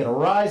ago, you get a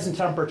rise in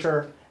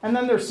temperature, and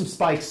then there's some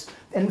spikes.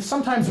 And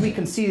sometimes we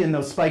can see in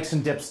those spikes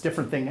and dips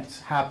different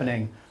things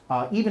happening,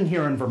 even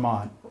here in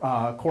Vermont,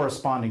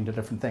 corresponding to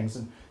different things.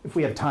 And if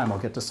we have time, I'll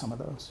get to some of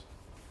those.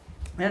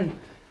 And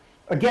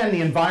again,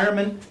 the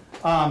environment.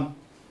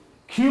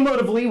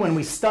 Cumulatively, when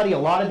we study a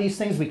lot of these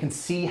things, we can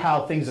see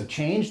how things have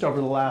changed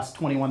over the last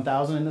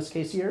 21,000, in this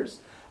case, years.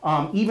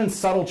 Even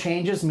subtle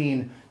changes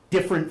mean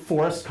different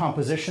forest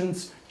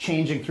compositions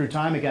changing through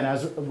time. Again,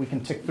 as we can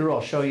tick through,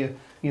 I'll show you,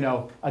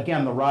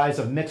 again, the rise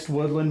of mixed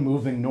woodland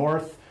moving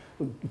north,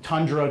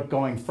 tundra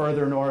going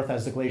further north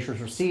as the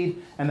glaciers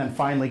recede, and then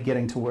finally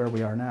getting to where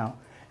we are now.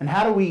 And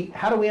how do we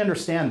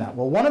understand that?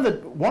 Well, one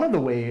of the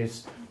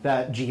ways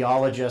that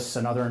geologists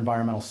and other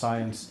environmental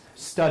science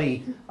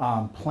study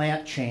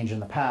plant change in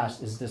the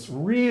past is this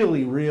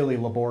really, really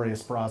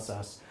laborious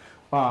process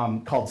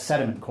called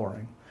sediment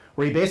coring,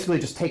 where you basically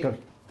just take a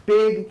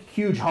big,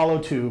 huge hollow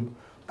tube,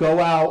 go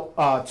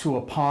out to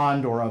a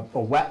pond or a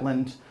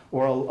wetland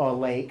or a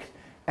lake,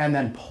 and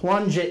then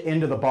plunge it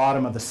into the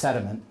bottom of the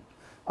sediment,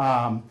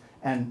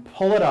 and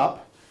pull it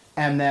up,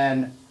 and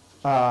then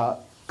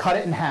cut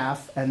it in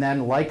half, and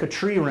then, like a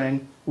tree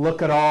ring,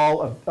 look at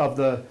all of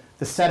the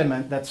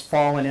sediment that's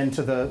fallen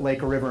into the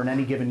lake or river in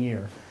any given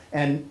year.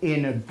 And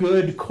in a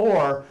good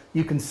core,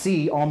 you can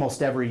see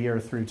almost every year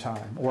through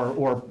time,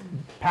 or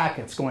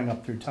packets going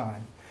up through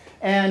time.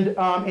 And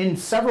in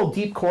several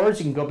deep cores,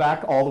 you can go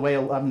back all the way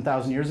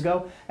 11,000 years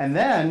ago. And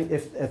then,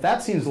 if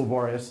that seems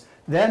laborious,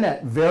 then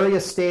at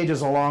various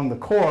stages along the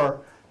core,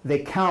 they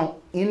count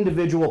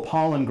individual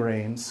pollen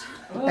grains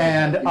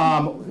and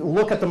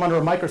look at them under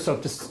a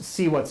microscope to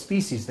see what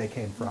species they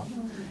came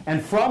from.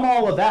 And from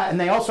all of that, and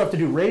they also have to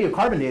do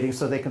radiocarbon dating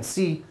so they can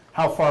see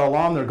how far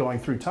along they're going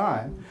through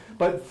time.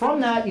 But from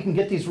that, you can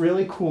get these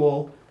really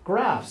cool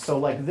graphs. So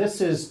like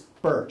this is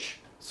birch.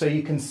 So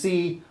you can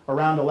see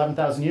around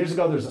 11,000 years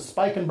ago, there's a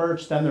spike in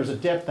birch, then there's a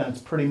dip, then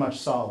it's pretty much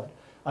solid.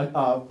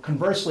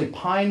 Conversely,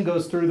 pine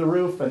goes through the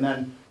roof and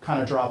then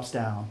kind of drops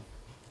down.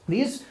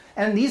 These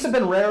have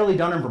been rarely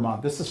done in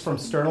Vermont. This is from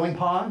Sterling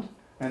Pond,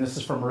 and this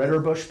is from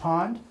Ritterbush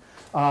Pond.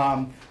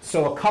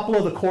 So a couple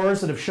of the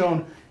cores that have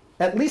shown,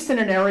 at least in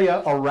an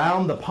area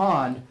around the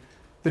pond,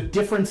 the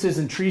differences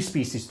in tree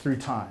species through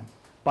time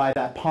by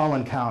that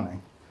pollen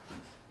counting.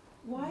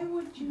 Why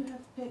would you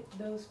have picked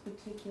those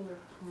particular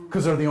ponds?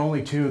 Because they're the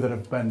only two that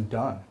have been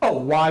done. Oh,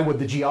 why would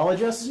the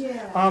geologists?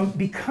 Yeah.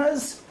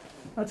 Because,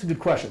 that's a good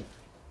question.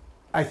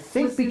 I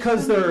think Was there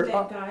because something they're...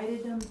 that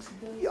guided them to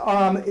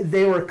those?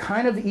 They were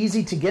kind of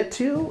easy to get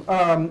to,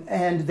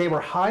 and they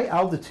were high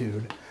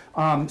altitude.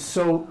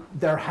 So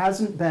there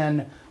hasn't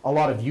been a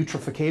lot of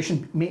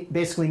eutrophication,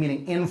 basically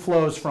meaning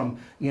inflows from,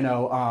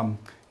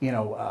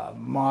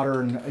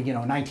 modern,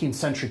 19th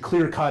century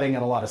clear cutting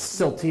and a lot of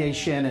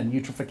siltation and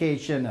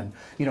eutrophication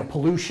and,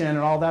 pollution and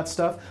all that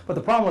stuff. But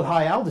the problem with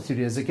high altitude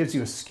is it gives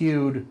you a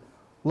skewed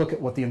look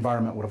at what the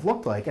environment would have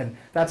looked like. And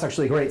that's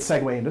actually a great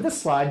segue into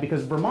this slide,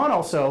 because Vermont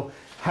also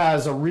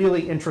has a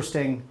really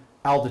interesting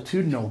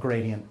altitudinal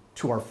gradient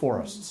to our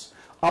forests.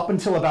 Up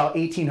until about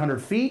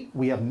 1,800 feet,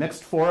 we have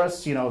mixed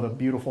forests, the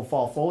beautiful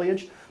fall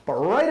foliage. But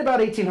right about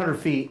 1,800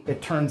 feet,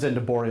 it turns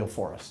into boreal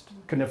forest,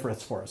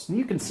 coniferous forest. And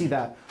you can see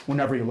that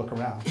whenever you look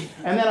around.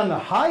 And then on the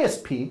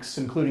highest peaks,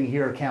 including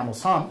here at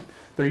Camel's Hump,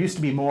 there used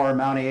to be more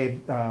Mount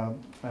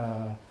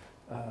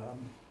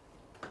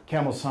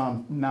Camel's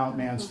Hump, Mount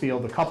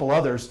Mansfield, a couple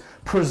others,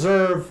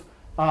 preserve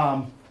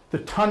the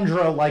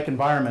tundra-like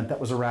environment that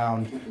was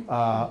around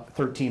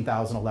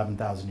 13,000,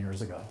 11,000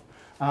 years ago.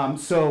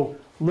 So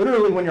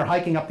literally when you're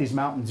hiking up these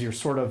mountains, you're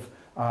sort of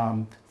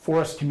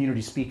forest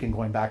community speaking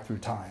going back through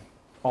time,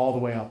 all the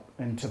way up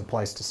into the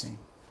Pleistocene.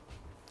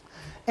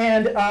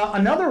 And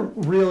another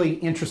really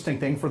interesting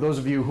thing for those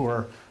of you who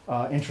are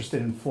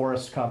interested in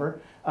forest cover,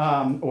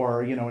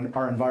 or are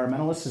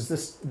environmentalists, is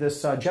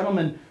this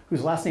gentleman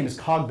whose last name is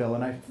Cogbill,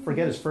 and I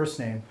forget his first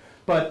name,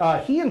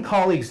 but he and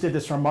colleagues did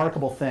this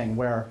remarkable thing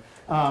where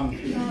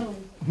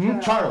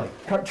Charlie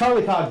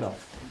Cogbill.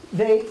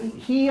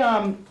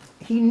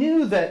 He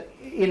knew that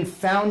in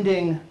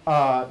founding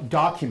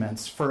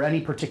documents for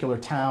any particular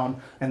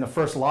town in the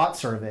first lot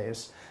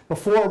surveys,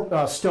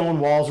 before stone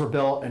walls were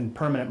built and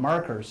permanent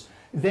markers,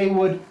 they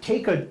would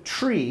take a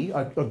tree,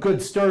 a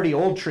good sturdy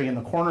old tree in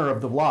the corner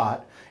of the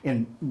lot,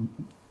 in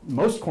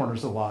most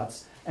corners of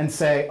lots, and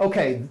say,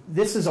 okay,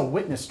 this is a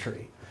witness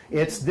tree.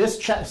 It's this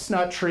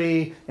chestnut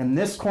tree in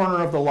this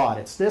corner of the lot.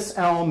 It's this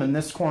elm in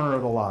this corner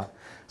of the lot.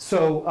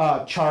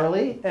 So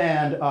Charlie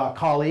and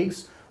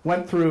colleagues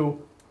went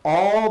through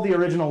all the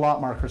original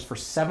lot markers for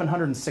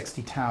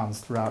 760 towns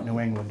throughout New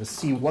England to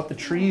see what the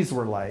trees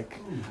were like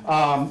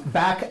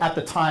back at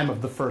the time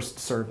of the first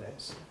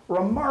surveys.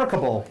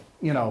 Remarkable,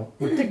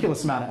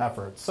 ridiculous amount of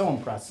effort. So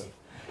impressive.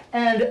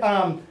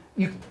 And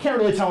you can't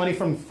really tell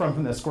anything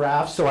from this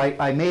graph, so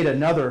I made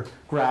another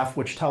graph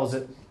which tells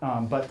it.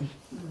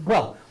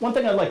 Well, one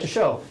thing I'd like to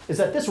show is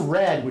that this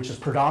red, which is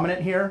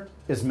predominant here,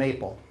 is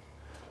maple.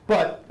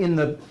 But in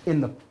the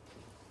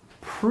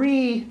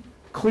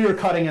pre-clear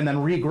cutting and then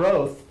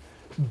regrowth,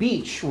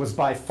 beech was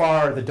by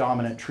far the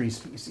dominant tree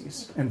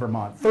species in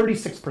Vermont,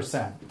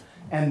 36%.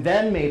 And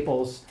then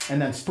maples,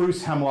 and then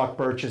spruce, hemlock,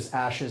 birches,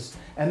 ashes,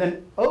 and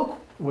then oak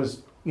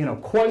was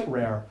quite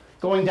rare,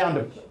 going down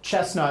to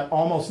chestnut,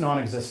 almost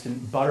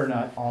non-existent,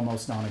 butternut,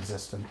 almost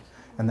non-existent,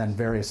 and then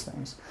various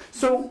things.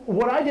 So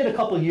what I did a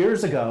couple of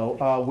years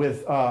ago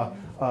with a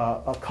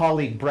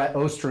colleague, Brett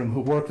Ostrom,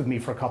 who worked with me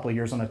for a couple of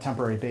years on a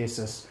temporary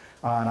basis,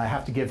 and I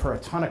have to give her a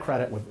ton of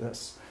credit with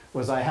this,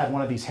 was I had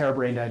one of these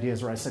harebrained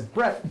ideas where I said,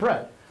 Brett,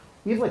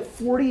 we have like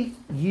 40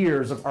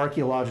 years of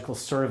archaeological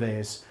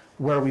surveys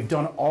where we've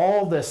done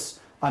all this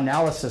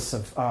analysis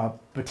of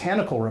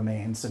botanical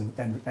remains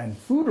and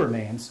food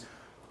remains.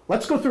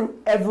 Let's go through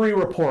every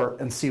report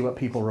and see what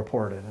people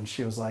reported. And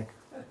she was like,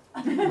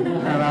 and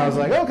I was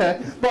like,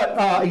 okay. But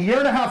a year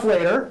and a half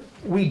later,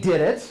 we did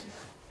it.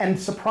 And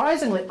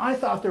surprisingly, I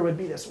thought there would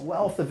be this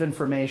wealth of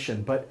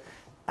information. But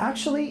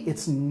actually,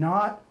 it's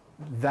not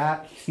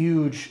that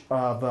huge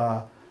of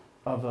a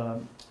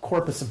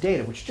corpus of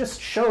data, which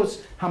just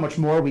shows how much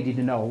more we need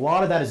to know. A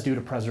lot of that is due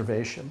to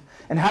preservation.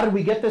 And how did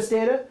we get this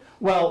data?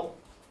 Well,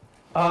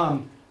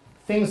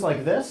 things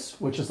like this,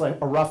 which is like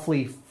a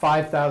roughly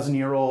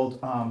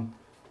 5,000-year-old,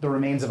 the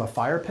remains of a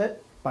fire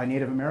pit by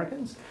Native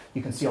Americans.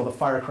 You can see all the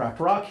fire-cracked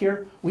rock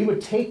here. We would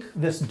take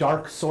this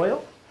dark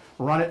soil,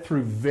 run it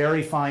through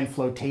very fine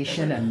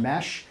flotation and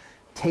mesh,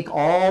 take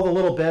all the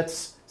little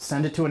bits,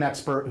 send it to an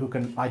expert who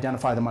can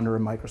identify them under a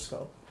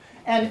microscope.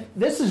 And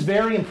this is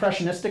very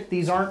impressionistic.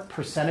 These aren't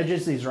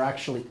percentages, these are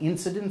actually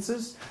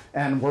incidences,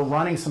 and we're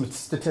running some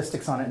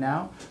statistics on it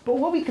now. But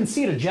what we can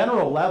see at a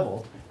general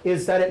level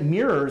is that it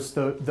mirrors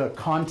the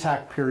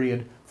contact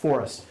period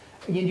forest.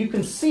 And you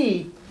can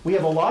see we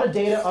have a lot of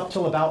data up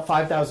till about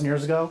 5,000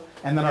 years ago,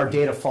 and then our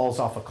data falls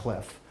off a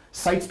cliff.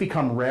 Sites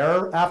become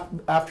rarer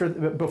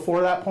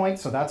before that point,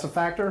 so that's a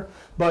factor.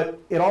 But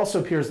it also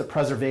appears that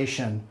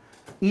preservation,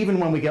 even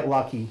when we get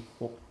lucky,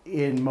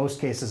 in most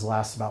cases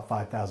lasts about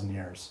 5,000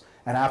 years.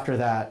 And after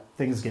that,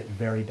 things get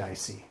very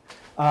dicey.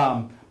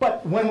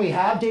 But when we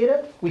have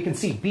data, we can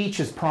see beech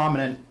is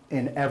prominent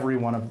in every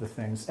one of the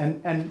things.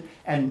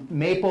 And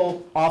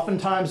maple,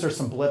 oftentimes there's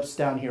some blips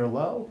down here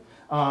low.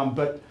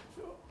 But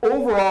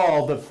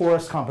overall, the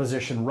forest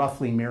composition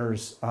roughly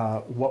mirrors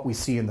what we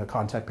see in the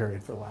contact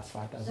period for the last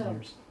 5,000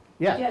 years.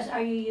 Yeah. Just,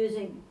 are you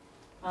using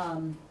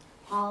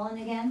pollen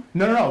again?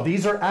 No.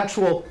 These are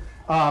actual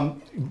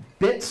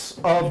bits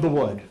of the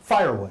wood,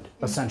 firewood,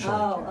 essentially.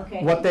 Oh,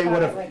 okay. What they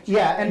would have, Like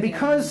yeah, and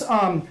because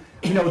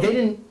they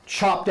didn't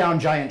chop down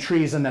giant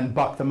trees and then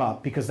buck them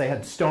up because they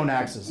had stone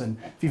axes. And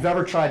if you've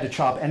ever tried to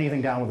chop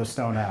anything down with a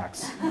stone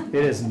axe,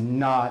 it is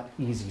not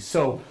easy.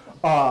 So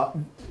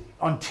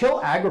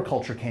until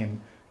agriculture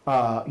came,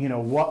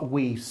 what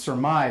we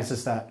surmise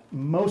is that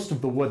most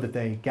of the wood that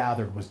they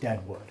gathered was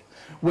dead wood,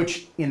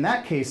 which in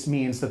that case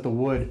means that the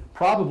wood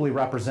probably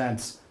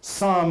represents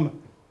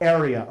some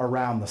area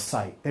around the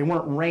site. They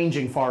weren't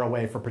ranging far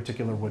away for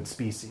particular wood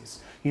species.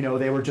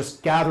 They were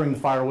just gathering the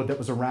firewood that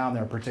was around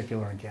their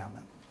particular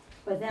encampment.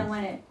 But then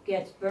when it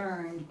gets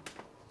burned,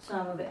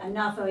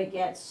 enough of it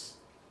gets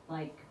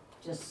like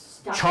just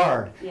stuck.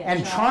 Charred. Yeah,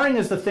 and charring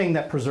is the thing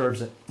that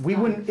preserves it. It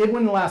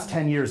wouldn't last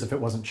 10 years if it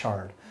wasn't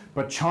charred.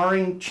 But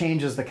charring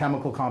changes the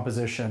chemical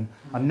composition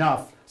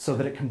enough so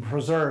that it can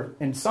preserve,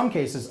 in some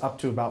cases, up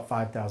to about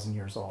 5,000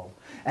 years old.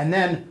 And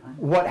then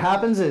what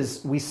happens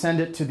is we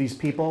send it to these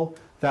people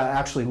that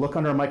actually look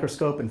under a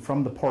microscope, and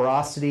from the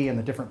porosity and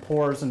the different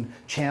pores and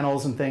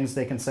channels and things,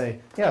 they can say,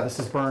 yeah, this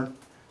is burnt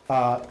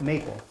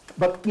maple.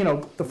 But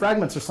the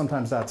fragments are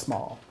sometimes that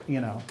small.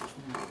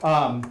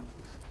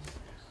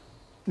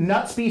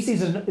 Nut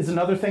species is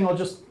another thing I'll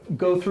just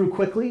go through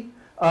quickly.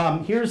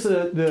 Here's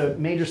the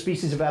major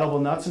species of edible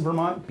nuts in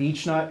Vermont: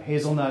 beech nut,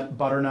 hazelnut,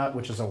 butternut,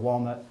 which is a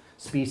walnut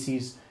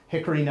species,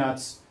 hickory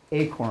nuts,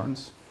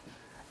 acorns.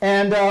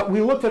 And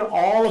we looked at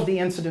all of the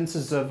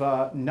incidences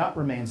of nut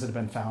remains that have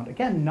been found.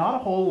 Again, not a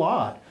whole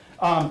lot.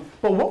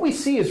 But what we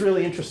see is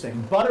really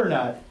interesting.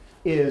 Butternut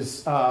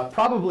is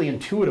probably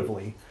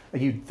intuitively,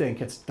 you'd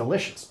think it's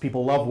delicious.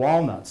 People love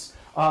walnuts.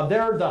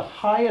 They're the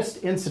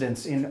highest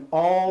incidence in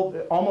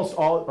almost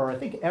all, or I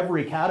think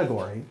every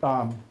category.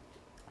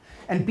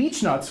 And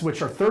beech nuts,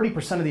 which are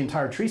 30% of the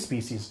entire tree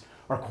species,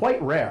 are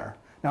quite rare.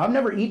 Now, I've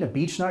never eaten a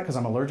beech nut because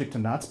I'm allergic to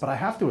nuts, but I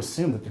have to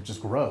assume that they're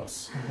just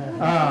gross.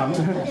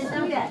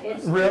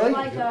 It's really?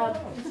 like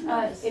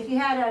if you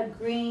had a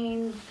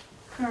green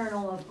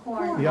kernel of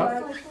corn,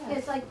 yep.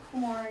 It's like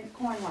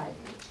corn-like.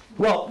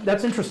 Well,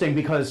 that's interesting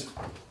because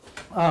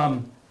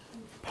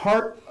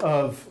part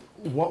of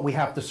what we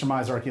have to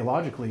surmise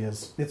archaeologically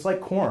is it's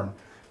like corn.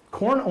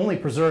 Corn only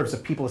preserves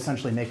if people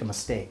essentially make a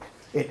mistake.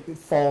 It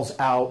falls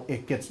out,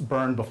 it gets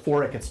burned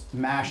before it gets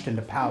mashed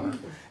into powder,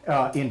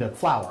 into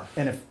flour.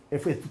 And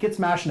if it gets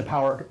mashed into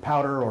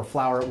powder or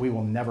flour, we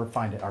will never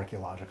find it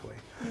archaeologically.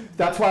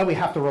 That's why we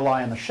have to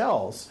rely on the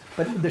shells.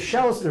 But the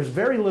shells, there's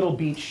very little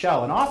beech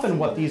shell. And often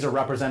what these are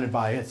represented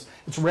by, it's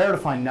rare to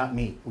find nut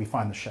meat. We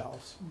find the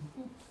shells.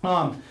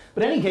 But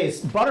in any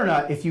case,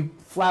 butternut, if you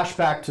flash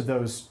back to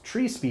those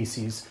tree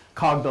species,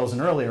 cogbills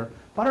and earlier,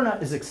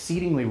 butternut is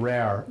exceedingly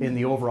rare in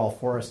the overall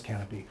forest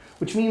canopy,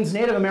 which means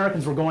Native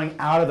Americans were going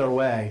out of their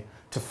way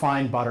to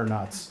find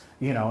butternuts.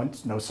 And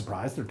it's no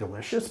surprise, they're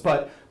delicious,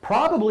 but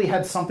probably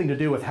had something to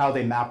do with how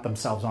they mapped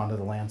themselves onto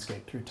the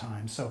landscape through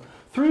time. So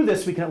through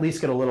this, we can at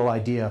least get a little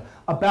idea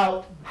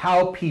about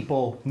how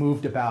people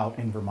moved about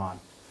in Vermont.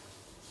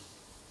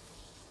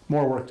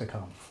 More work to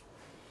come.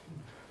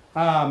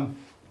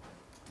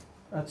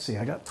 Let's see,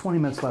 I got 20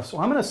 minutes left, so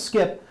I'm going to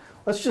skip.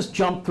 Let's just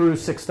jump through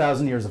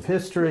 6,000 years of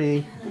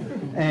history,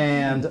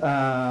 and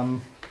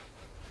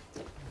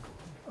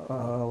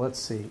let's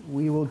see.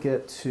 We will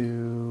get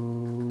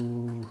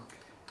to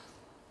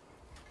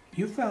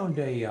You found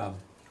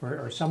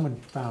or someone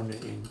found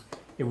it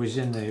it was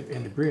in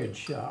the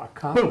bridge, a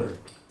copper.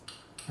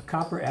 A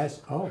copper I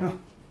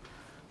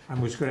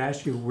was going to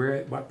ask you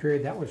what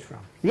period that was from.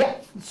 Yeah,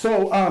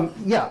 so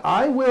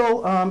I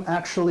will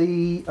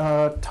actually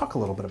talk a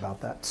little bit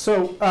about that.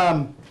 So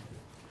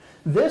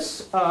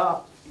this,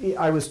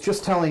 I was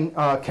just telling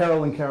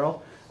Carol and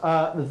Carol,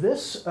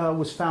 this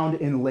was found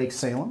in Lake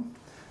Salem.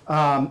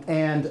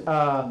 And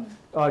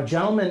a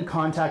gentleman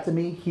contacted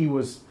me. He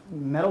was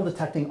metal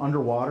detecting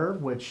underwater,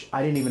 which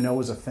I didn't even know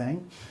was a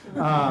thing.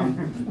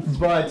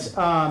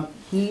 But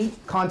he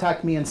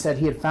contacted me and said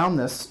he had found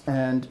this,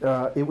 and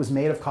it was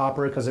made of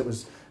copper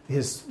because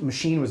his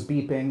machine was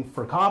beeping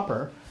for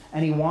copper,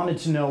 and he wanted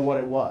to know what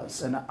it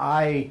was. And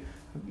I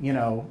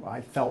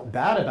felt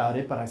bad about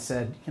it, but I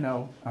said,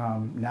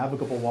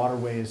 navigable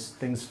waterways,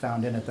 things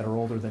found in it that are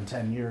older than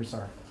 10 years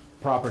are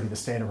property of the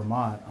state of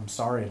Vermont. I'm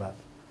sorry, but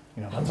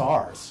that's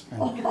ours.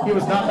 And he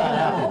was not that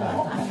happy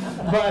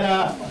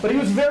about it. But he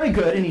was very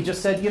good, and he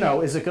just said,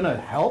 is it going to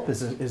help?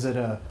 Is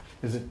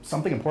it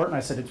something important? I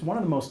said, it's one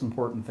of the most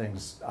important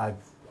things I've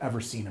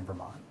ever seen in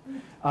Vermont.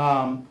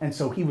 And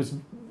so he was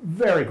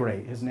very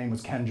great. His name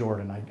was Ken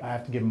Jordan. I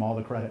have to give him all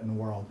the credit in the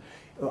world.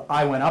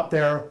 I went up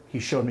there. He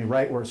showed me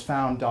right where it's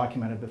found,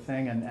 documented the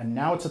thing, and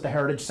now it's at the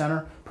Heritage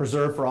Center,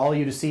 preserved for all of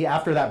you to see.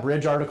 After that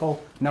bridge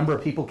article, a number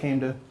of people came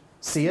to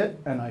see it,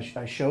 and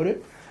I showed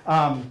it.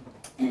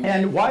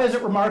 And why is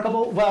it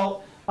remarkable?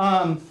 Well,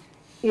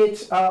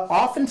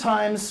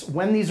 oftentimes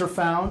when these are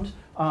found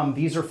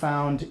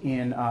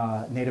in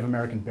Native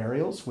American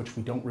burials, which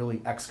we don't really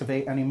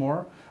excavate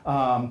anymore.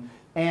 And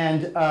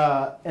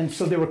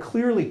so they were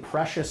clearly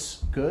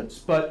precious goods.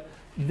 But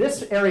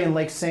this area in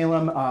Lake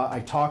Salem,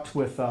 I talked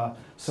with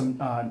some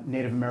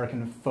Native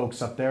American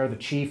folks up there, the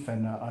chief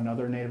and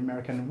another Native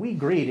American, and we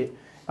agreed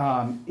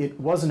it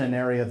wasn't an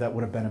area that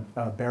would have been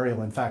a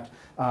burial. In fact,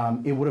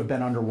 it would have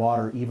been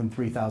underwater even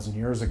 3,000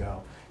 years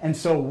ago. And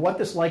so what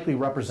this likely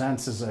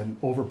represents is an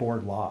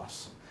overboard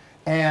loss.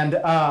 And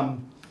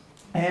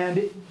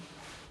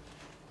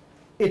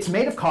it's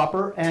made of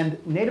copper,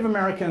 and Native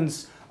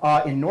Americans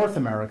in North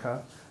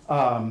America,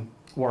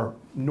 or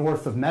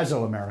north of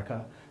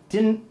Mesoamerica,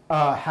 didn't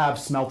have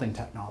smelting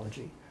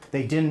technology.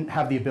 They didn't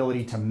have the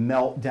ability to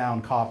melt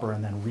down copper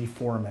and then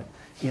reform it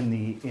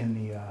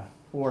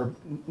or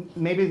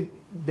maybe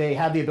they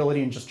had the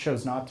ability and just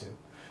chose not to.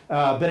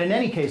 But in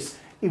any case,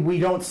 we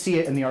don't see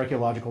it in the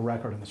archaeological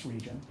record in this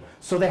region.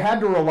 So they had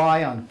to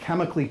rely on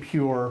chemically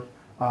pure,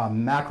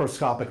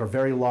 macroscopic or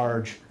very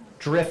large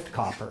drift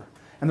copper.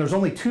 And there's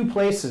only two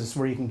places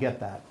where you can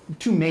get that,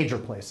 two major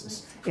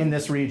places in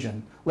this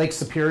region, Lake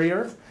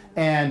Superior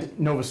and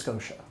Nova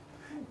Scotia.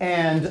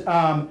 And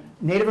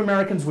Native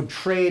Americans would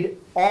trade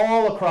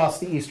all across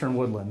the eastern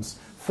woodlands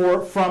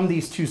from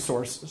these two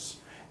sources.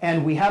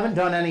 And we haven't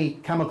done any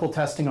chemical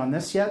testing on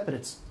this yet, but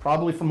it's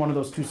probably from one of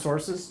those two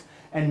sources,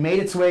 and made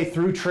its way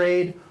through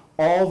trade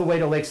all the way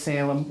to Lake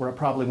Salem, where it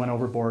probably went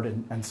overboard,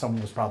 and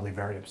someone was probably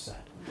very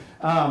upset.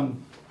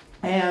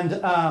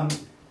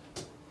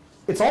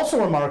 It's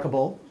also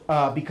remarkable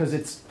because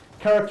it's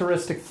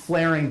characteristic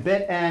flaring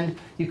bit end.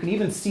 You can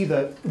even see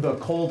the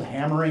cold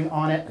hammering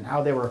on it and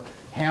how they were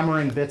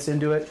hammering bits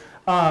into it.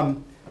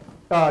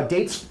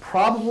 Dates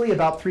probably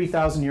about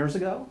 3,000 years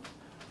ago.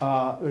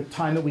 A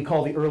time that we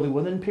call the early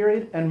woodland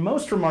period, and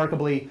most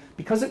remarkably,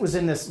 because it was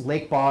in this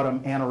lake bottom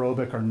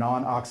anaerobic or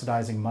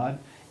non-oxidizing mud,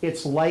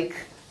 it's like,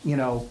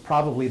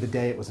 probably the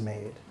day it was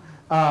made.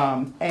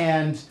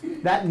 And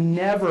that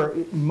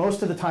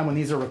most of the time when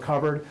these are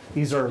recovered,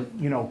 these are,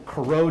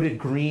 corroded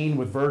green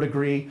with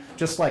verdigris,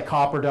 just like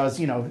copper does,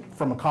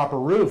 from a copper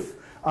roof.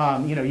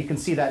 You can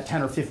see that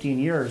 10 or 15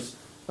 years,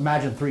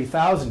 imagine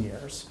 3,000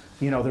 years.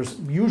 There's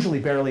usually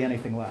barely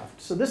anything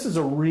left. So this is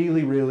a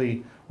really,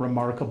 really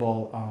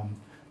remarkable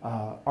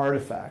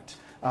artifact.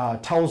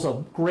 Tells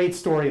a great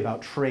story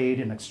about trade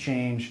and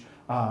exchange.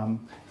 I'm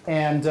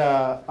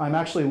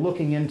actually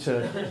looking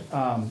into,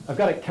 I've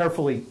got it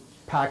carefully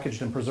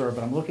packaged and preserved,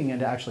 but I'm looking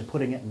into actually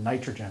putting it in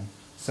nitrogen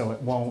so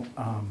it won't,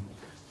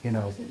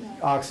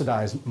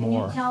 oxidize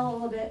more. Can you tell a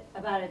little bit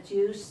about its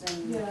use?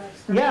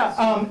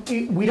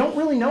 We don't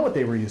really know what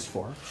they were used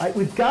for.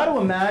 We've got to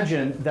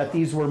imagine that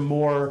these were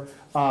more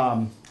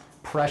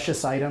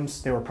precious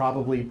items. They were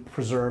probably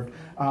preserved.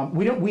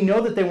 We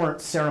know that they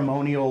weren't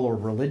ceremonial or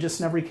religious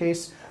in every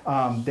case.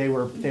 They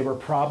were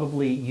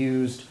probably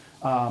used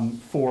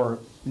for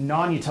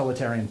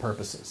non-utilitarian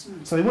purposes.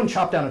 So they wouldn't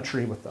chop down a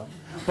tree with them,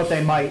 but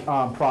they might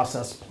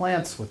process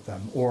plants with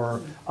them,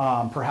 or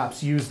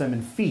perhaps use them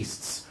in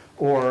feasts,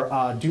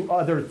 or do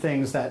other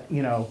things that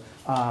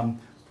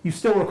you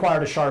still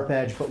required a sharp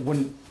edge, but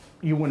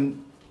you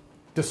wouldn't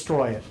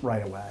destroy it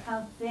right away.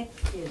 How thick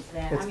is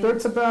that?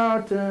 It's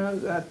about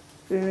that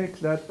thick,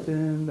 that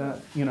thin,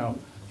 that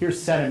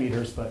here's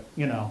centimeters, but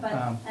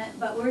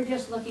But we're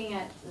just looking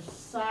at the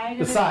side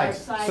the of it.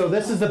 sides. So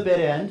this is the bit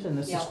end, and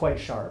this Yep. is quite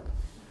sharp,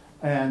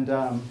 and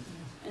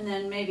And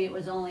then maybe it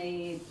was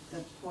only a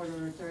quarter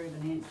or a third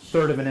of an inch.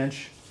 third of an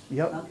inch.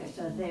 Yep. Okay,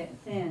 so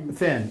thin.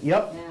 Thin.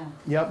 Yep. Yeah.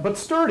 Yep. But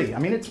sturdy. I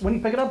mean, it's when you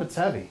pick it up, it's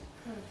heavy.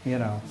 you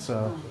know,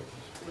 so.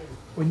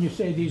 When you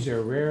say these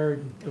are rare,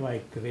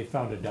 like they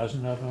found a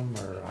dozen of them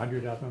or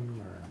 100 of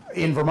them, or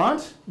In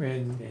Vermont?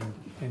 in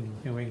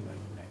New England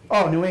maybe?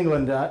 Oh, New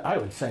England, I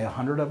would say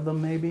 100 of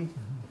them maybe.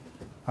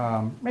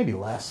 Maybe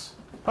less,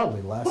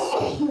 probably less.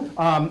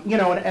 You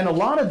know, and a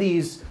lot of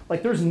these,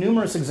 like there's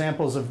numerous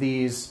examples of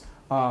these,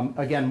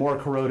 again, more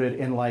corroded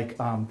in like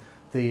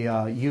the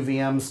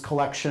UVM's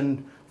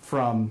collection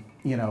from,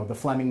 you know, the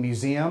Fleming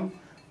Museum,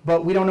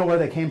 but we don't know where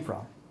they came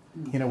from.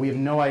 You know, we have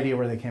no idea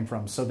where they came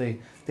from. So they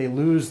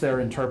lose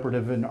their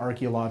interpretive and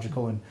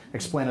archaeological and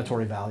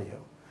explanatory value.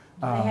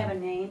 Do they have a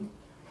name?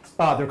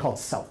 They're called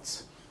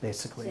celts,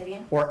 basically. Say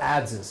again? Or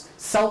adzes.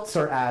 Celts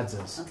or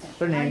adzes. Okay.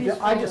 They're How do named. you I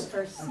spell just the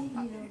first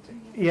one?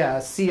 yeah,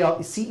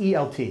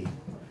 CELT.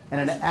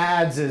 And an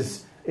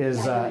adze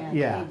is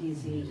yeah.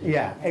 ADZ.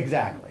 Yeah,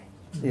 exactly.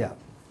 Yeah.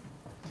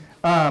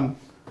 But I'm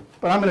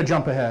going to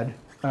jump ahead.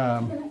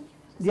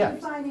 Yeah. Are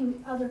you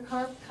finding other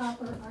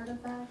copper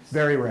artifacts?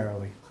 Very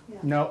rarely. Yeah.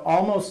 No,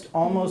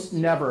 almost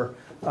never.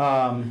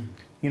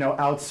 You know,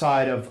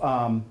 outside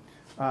of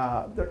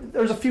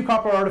there's a few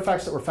copper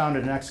artifacts that were found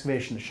in an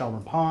excavation at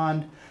Shelburne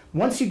Pond.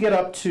 Once you get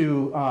up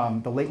to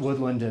the late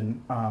woodland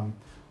and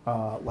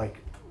like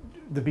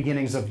the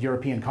beginnings of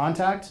European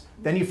contact,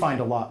 then you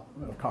find a lot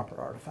of copper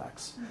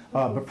artifacts.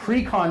 But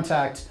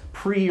pre-contact,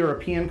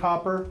 pre-European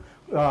copper,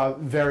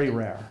 very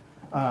rare.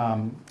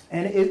 And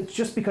it's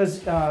just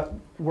because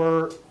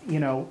we're, you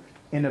know,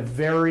 in a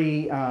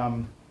very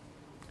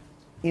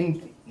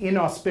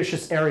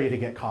inauspicious area to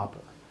get copper.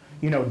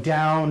 You know,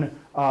 down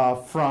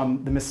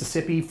from the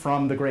Mississippi,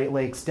 from the Great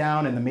Lakes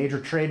down, and the major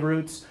trade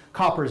routes,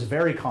 copper is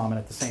very common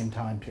at the same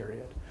time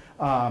period.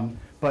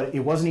 But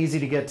it wasn't easy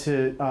to get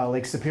to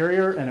Lake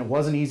Superior, and it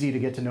wasn't easy to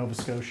get to Nova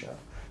Scotia.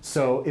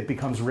 So it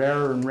becomes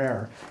rarer and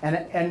rarer.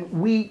 And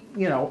we,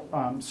 you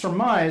know,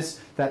 surmise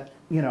that,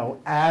 you know,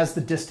 as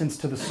the distance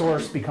to the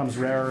source becomes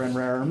rarer and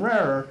rarer and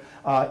rarer,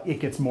 it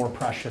gets more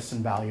precious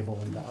and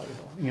valuable,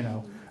 you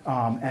know.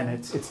 And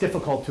it's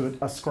difficult to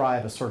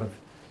ascribe a sort of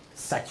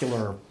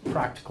secular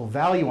practical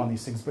value on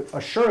these things, but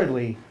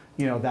assuredly,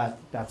 you know,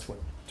 that's what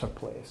took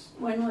place.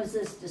 When was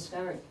this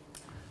discovered?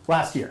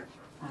 Last year.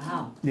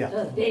 Wow. Yeah.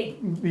 So big.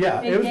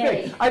 Yeah, Big it was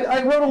day. big.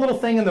 I wrote a little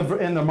thing in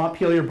the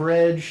Montpelier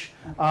Bridge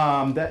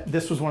that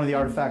this was one of the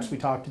artifacts we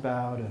talked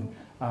about,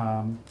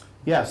 and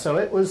yeah, so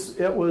it was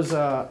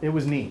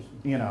neat.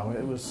 You know,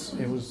 it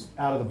was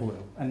out of the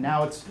blue, and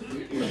now it's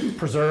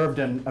preserved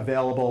and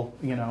available.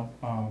 You know,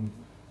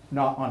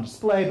 not on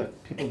display,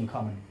 but people can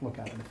come and look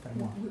at it if they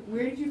want.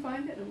 Where did you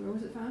find it? Where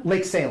was it found?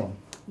 Lake Salem.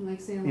 In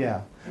Lake Salem?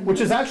 Yeah, which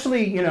is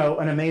actually, you know,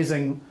 an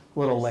amazing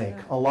little lake.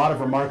 A lot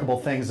of remarkable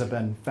things have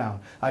been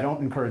found. I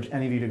don't encourage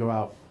any of you to go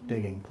out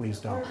digging. Please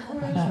don't.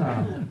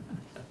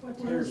 What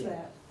is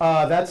that?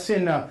 That's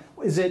in,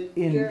 is it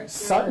in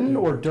Sutton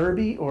or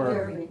Derby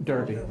or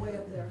Derby? Way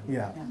up there.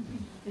 Yeah.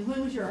 And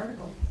when was your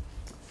article?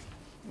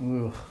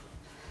 Ooh.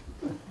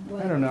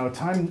 I don't know.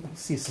 Time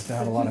ceases to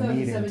have a lot of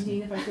meetings.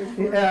 2017, if I search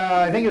for it.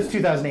 I think it was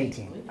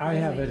 2018. I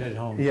have it at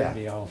home. Yeah.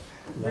 Maybe I'll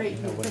let you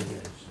know what it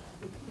is.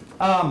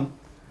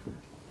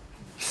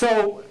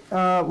 So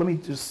let me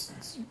just,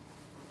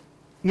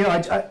 you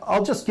know,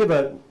 I'll just give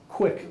a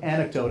quick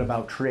anecdote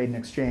about trade and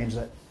exchange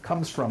that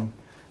comes from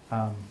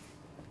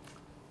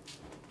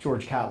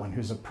George Catlin,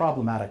 who's a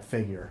problematic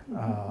figure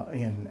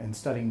in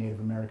studying Native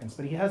Americans.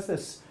 But he has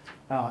this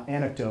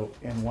anecdote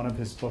in one of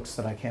his books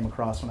that I came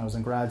across when I was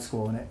in grad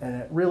school, and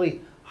it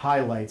really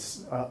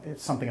highlights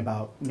something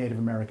about Native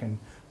American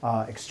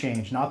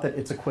exchange. Not that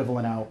it's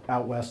equivalent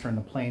out west or in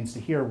the plains to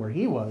here where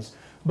he was,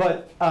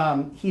 but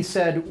he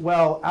said,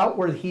 well, out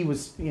where he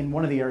was, in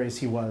one of the areas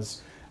he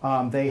was,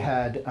 they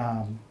had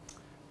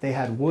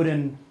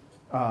wooden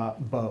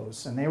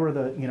bows, and they were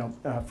the, you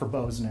know, for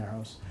bows and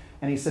arrows.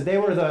 And he said they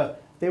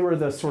were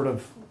the sort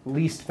of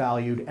least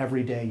valued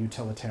everyday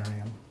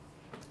utilitarian.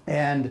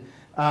 And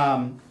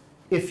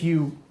if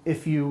you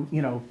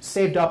know,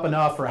 saved up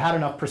enough or had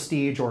enough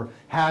prestige or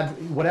had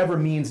whatever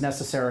means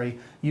necessary,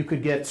 you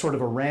could get sort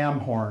of a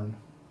ram horn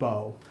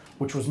bow,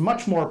 which was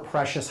much more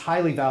precious,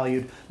 highly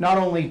valued. Not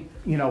only,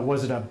 you know,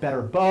 was it a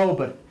better bow,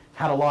 but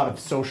had a lot of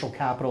social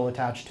capital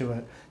attached to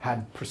it,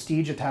 had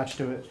prestige attached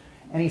to it.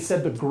 And he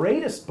said the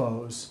greatest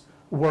bows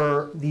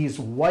were these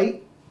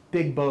white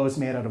big bows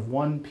made out of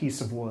one piece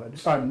of wood,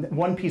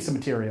 one piece of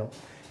material.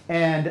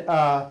 And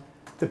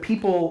the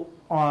people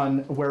on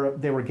where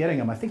they were getting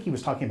them, I think he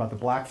was talking about the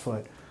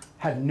Blackfoot,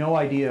 had no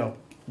idea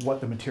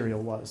what the material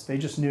was. They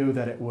just knew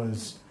that it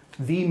was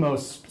the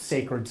most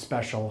sacred,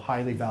 special,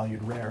 highly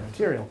valued, rare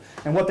material.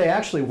 And what they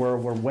actually were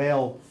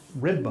whale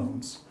rib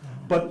bones.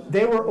 But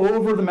they were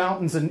over the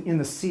mountains and in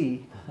the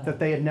sea that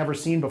they had never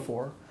seen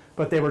before.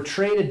 But they were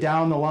traded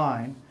down the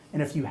line,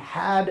 and if you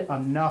had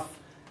enough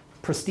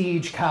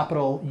prestige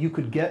capital, you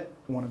could get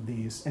one of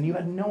these, and you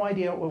had no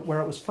idea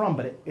where it was from,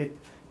 but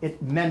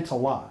it meant a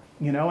lot,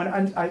 you know.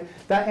 And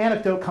that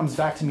anecdote comes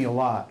back to me a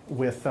lot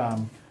with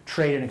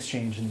trade and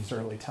exchange in these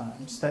early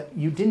times, that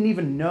you didn't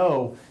even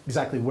know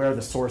exactly where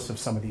the source of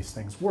some of these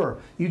things were.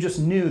 You just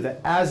knew that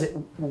as it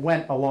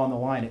went along the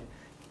line,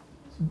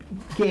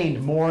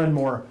 gained more and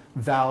more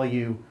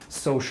value,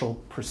 social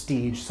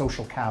prestige,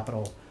 social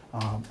capital,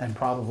 and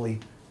probably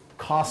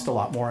cost a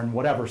lot more in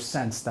whatever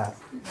sense that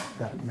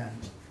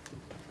meant.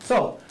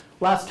 So,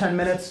 last 10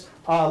 minutes.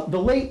 The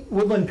late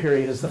woodland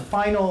period is the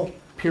final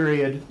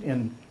period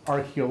in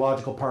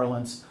archaeological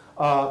parlance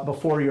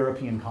before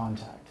European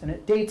contact. And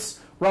it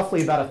dates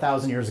roughly about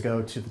 1,000 years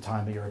ago to the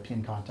time of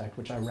European contact,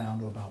 which I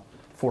round to about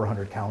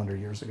 400 calendar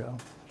years ago.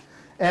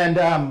 And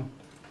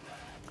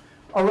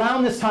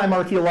around this time,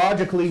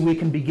 archaeologically, we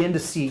can begin to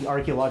see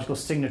archaeological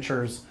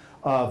signatures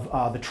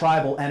of the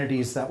tribal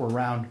entities that were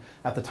around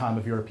at the time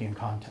of European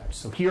contact.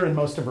 So here in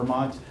most of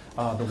Vermont,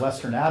 the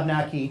Western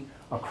Abnaki,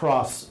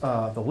 across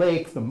the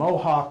lake, the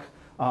Mohawk,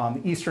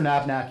 the Eastern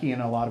Abnaki in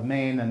a lot of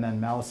Maine, and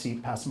then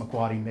Maliseet,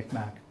 Passamaquoddy,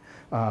 Micmac.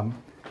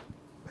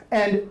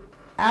 And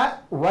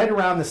right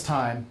around this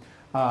time,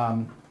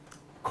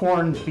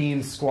 corn,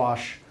 beans,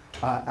 squash,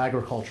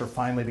 agriculture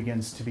finally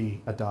begins to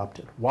be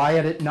adopted. Why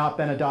had it not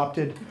been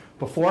adopted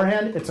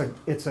beforehand?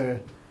 It's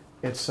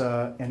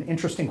an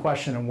interesting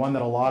question, and one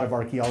that a lot of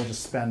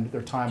archaeologists spend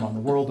their time on the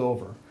world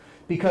over.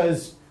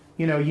 Because,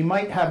 you know, you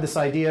might have this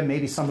idea,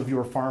 maybe some of you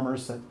are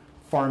farmers, that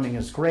farming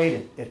is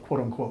great, it quote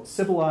unquote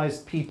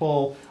civilized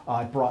people,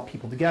 it brought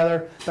people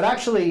together. But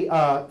actually,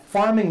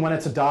 farming when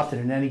it's adopted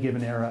in any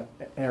given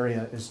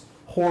area is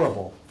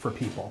horrible for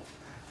people.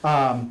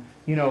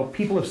 You know,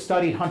 people have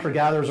studied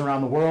hunter-gatherers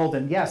around the world,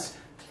 and yes,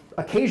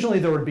 occasionally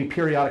there would be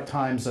periodic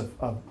times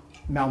of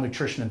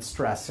malnutrition and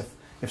stress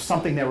if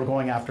something they were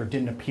going after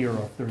didn't appear,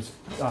 or if there's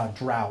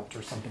drought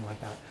or something like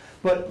that.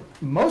 But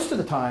most of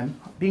the time,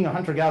 being a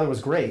hunter-gatherer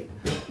was great.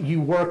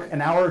 You work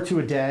an hour or two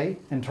a day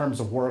in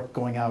terms of work,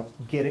 going out,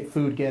 getting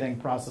food,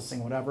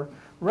 processing, whatever.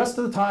 The rest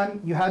of the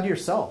time, you had to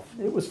yourself.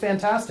 It was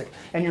fantastic.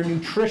 And your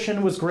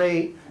nutrition was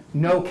great,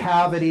 no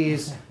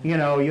cavities, you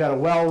know, you had a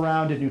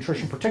well-rounded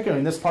nutrition, particularly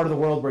in this part of the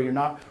world where you're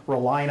not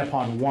relying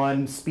upon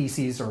one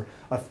species or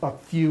a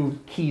few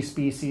key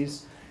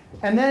species.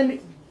 And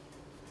then,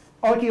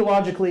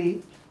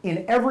 archaeologically,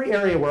 in every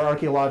area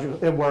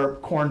where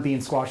corn,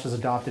 bean, squash is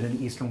adopted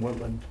in eastern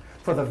woodland,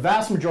 for the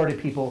vast majority of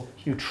people,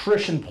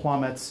 nutrition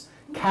plummets,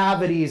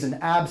 cavities and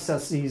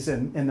abscesses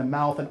in the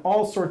mouth, and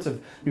all sorts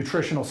of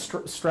nutritional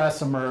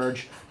stress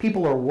emerge.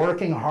 People are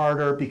working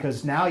harder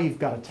because now you've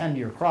got to tend to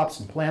your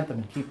crops and plant them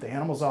and keep the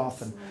animals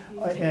off.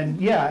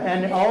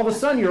 And all of a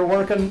sudden you're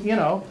working, you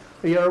know,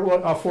 you're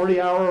a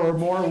 40-hour or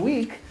more a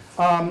week,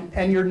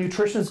 and your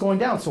nutrition is going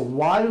down. So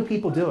why do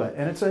people do it?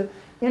 And it's an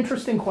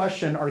interesting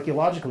question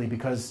archaeologically,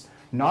 because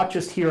not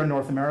just here in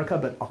North America,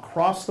 but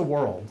across the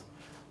world,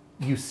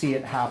 you see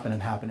it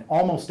happen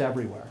almost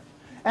everywhere.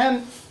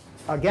 And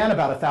again,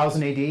 about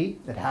 1000 AD,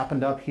 it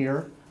happened up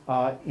here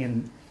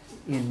in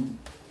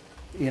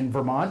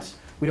Vermont.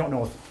 We don't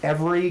know if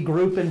every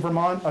group in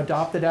Vermont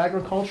adopted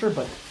agriculture,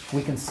 but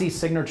we can see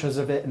signatures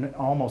of it in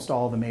almost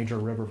all the major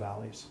river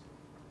valleys.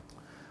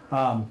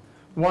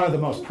 One of the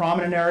most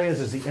prominent areas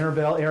is the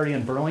Intervale area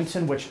in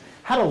Burlington, which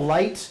had a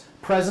light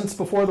presence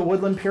before the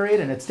woodland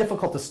period, and it's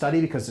difficult to study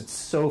because it's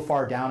so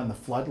far down in the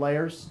flood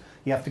layers.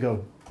 You have to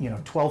go,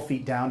 12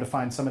 feet down to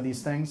find some of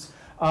these things.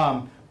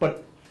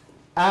 But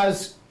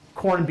as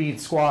corn, bean,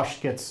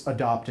 squash gets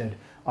adopted,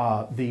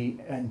 the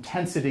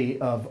intensity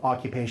of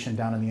occupation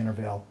down in the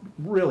Intervale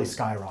really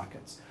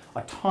skyrockets.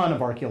 A ton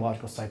of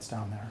archaeological sites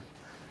down there.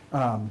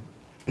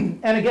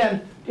 And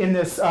again, in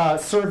this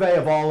survey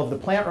of all of the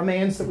plant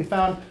remains that we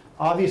found,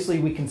 obviously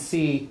we can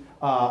see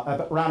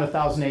around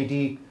 1000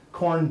 AD,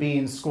 corn,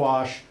 beans,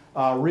 squash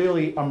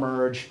really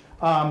emerge.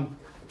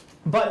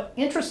 But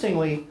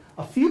interestingly,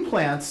 a few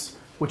plants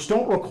which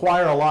don't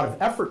require a lot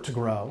of effort to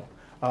grow,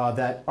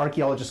 that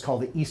archaeologists call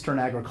the Eastern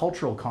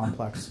Agricultural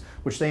Complex,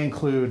 which they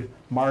include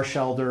marsh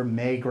elder,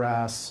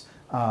 maygrass,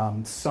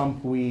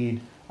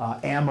 sumpweed,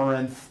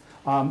 amaranth.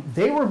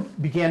 They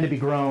began to be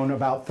grown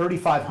about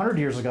 3,500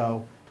 years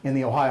ago in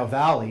the Ohio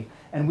Valley,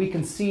 and we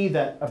can see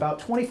that about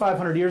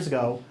 2,500 years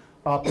ago,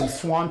 up in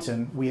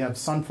Swanton, we have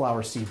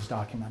sunflower seeds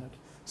documented.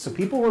 So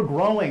people were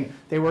growing,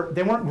 they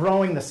weren't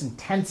growing this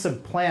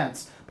intensive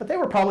plants, but they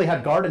probably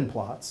had garden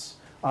plots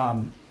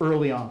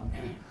early on.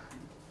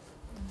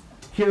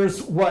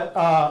 Here's what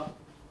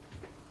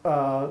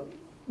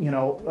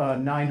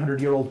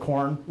 900-year-old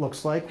corn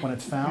looks like when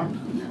it's found.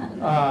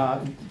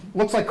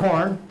 Looks like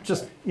corn,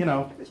 just,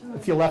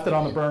 if you left it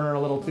on the burner a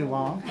little too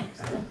long.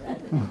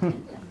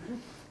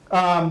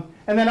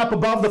 And then up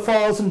above the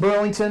falls in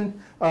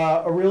Burlington,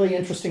 a really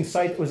interesting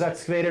site that was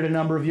excavated a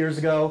number of years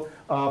ago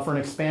for an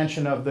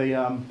expansion of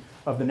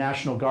the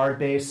National Guard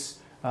base.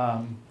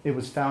 It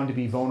was found to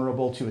be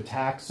vulnerable to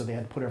attack, so they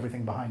had to put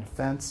everything behind a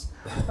fence.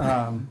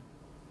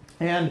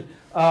 And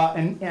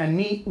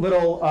neat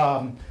little,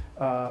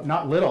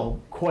 not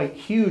little, quite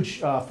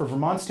huge for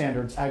Vermont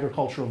standards,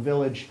 agricultural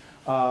village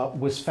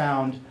was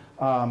found.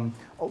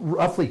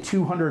 Roughly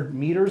 200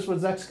 meters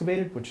was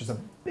excavated, which is a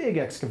big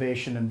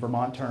excavation in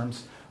Vermont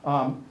terms.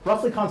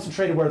 Roughly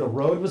concentrated where the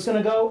road was going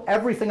to go.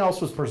 Everything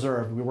else was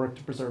preserved. We worked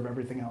to preserve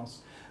everything else.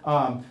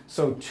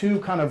 So two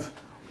kind of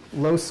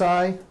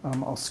loci.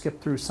 I'll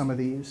skip through some of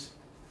these.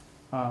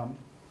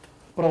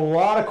 but a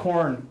lot of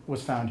corn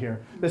was found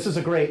here. This is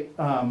a great,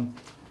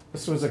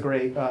 this was a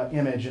great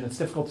image, and it's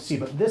difficult to see,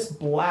 but this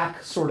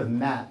black sort of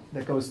mat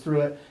that goes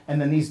through it,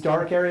 and then these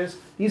dark areas,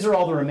 these are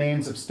all the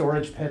remains of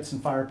storage pits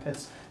and fire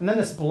pits. And then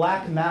this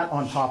black mat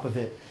on top of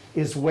it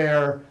is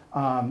where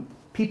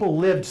people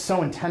lived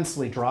so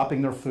intensely,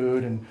 dropping their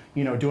food and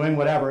doing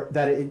whatever,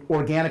 that it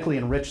organically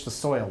enriched the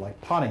soil, like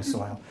potting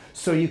soil.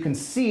 So you can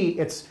see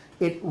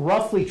it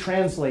roughly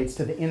translates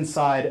to the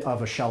inside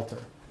of a shelter.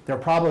 They're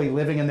probably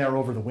living in there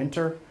over the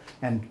winter,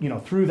 and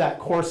through that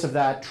course of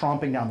that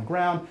tromping down the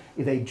ground,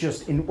 they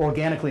just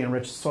organically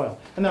enrich the soil.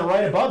 And then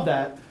right above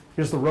that,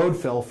 here's the road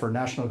fill for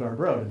National Guard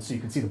Road, and so you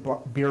can see the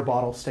beer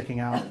bottle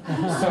sticking out.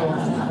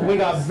 So we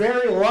got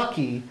very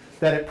lucky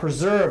that it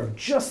preserved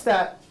just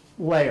that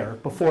layer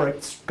before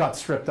it got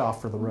stripped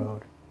off for the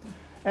road.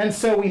 And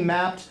so we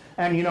mapped,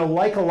 and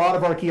like a lot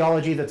of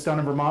archaeology that's done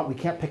in Vermont, we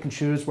can't pick and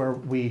choose where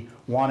we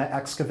want to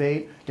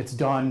excavate. It's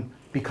done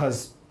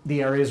because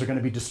the areas are going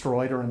to be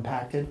destroyed or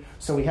impacted.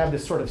 So we have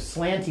this sort of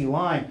slanty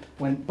line,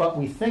 but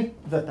we think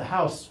that the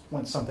house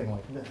went something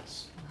like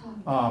this.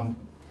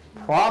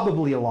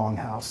 Probably a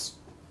longhouse.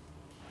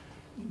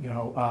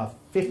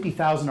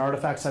 50,000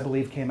 artifacts, I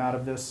believe, came out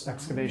of this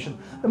excavation.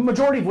 The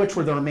majority of which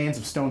were the remains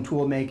of stone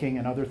tool making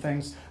and other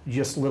things,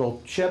 just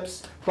little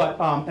chips, but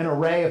an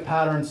array of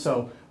patterns.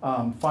 So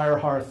fire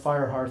hearth,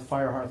 fire hearth,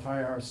 fire hearth,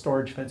 fire hearth,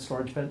 storage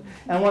pit,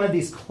 and one of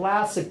these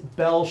classic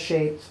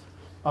bell-shaped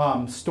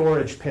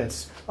storage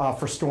pits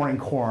for storing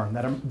corn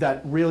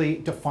that really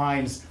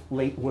defines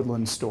late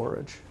woodland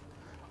storage.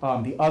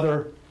 The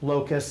other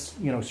locus,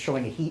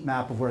 showing a heat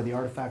map of where the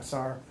artifacts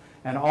are,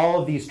 and all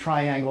of these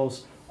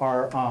triangles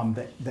are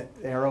the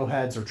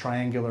arrowheads or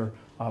triangular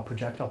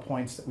projectile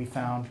points that we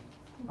found,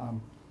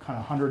 kind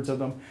of hundreds of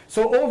them.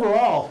 So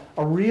overall,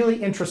 a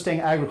really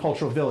interesting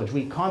agricultural village.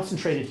 We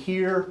concentrated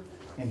here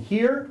and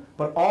here,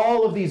 but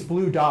all of these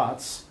blue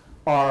dots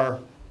are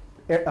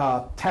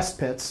test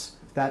pits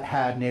that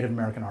had Native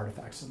American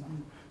artifacts in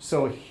them.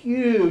 So a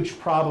huge,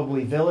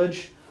 probably,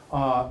 village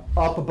up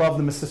above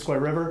the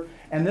Missisquoi River.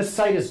 And this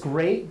site is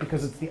great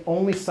because it's the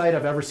only site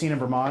I've ever seen in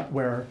Vermont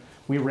where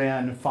we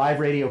ran 5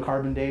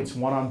 radiocarbon dates,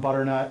 1 on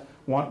butternut,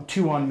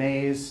 2 on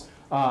maize,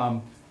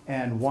 and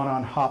 1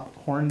 on hop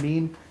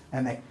hornbeam.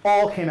 And they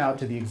all came out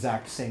to the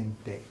exact same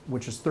date,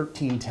 which is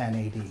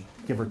 1310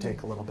 AD, give or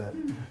take a little bit.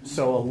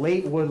 So a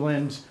late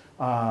woodland,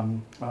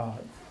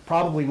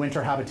 probably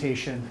winter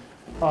habitation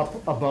up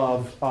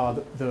above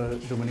the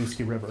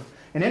Winooski River.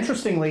 And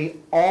interestingly,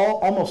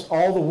 almost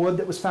all the wood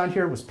that was found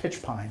here was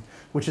pitch pine,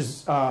 which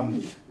is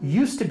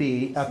used to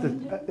be at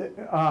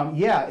the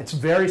yeah, it's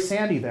very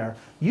sandy there.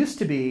 Used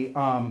to be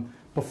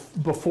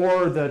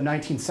before the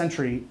 19th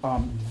century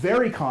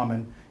very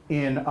common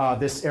in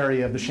this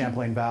area of the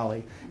Champlain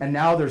Valley, and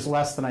now there's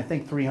less than I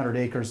think 300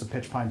 acres of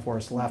pitch pine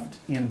forest left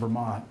in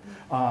Vermont.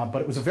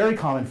 But it was a very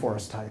common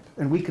forest type,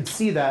 and we could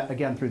see that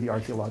again through the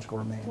archaeological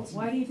remains.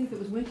 Why do you think it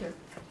was winter?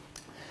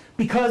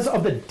 Because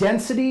of the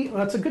density, well,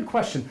 that's a good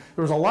question.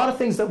 There was a lot of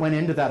things that went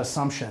into that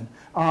assumption,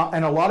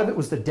 and a lot of it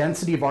was the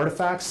density of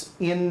artifacts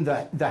in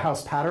the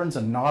house patterns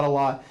and not a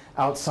lot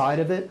outside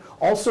of it.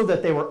 Also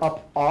that they were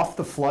up off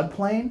the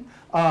floodplain,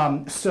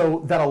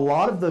 so that a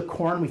lot of the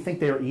corn we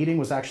think they were eating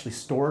was actually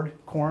stored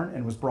corn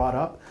and was brought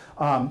up.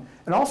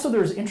 And also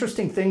there's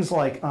interesting things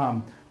like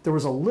there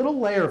was a little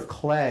layer of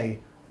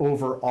clay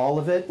over all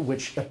of it,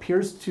 which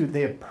appears to,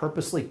 they have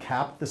purposely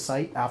capped the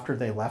site after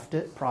they left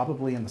it,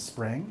 probably in the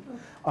spring.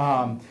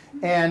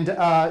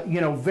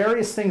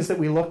 Various things that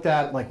we looked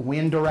at, like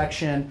wind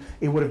direction,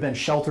 it would have been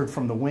sheltered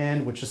from the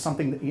wind, which is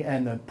something,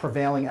 and the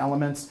prevailing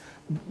elements.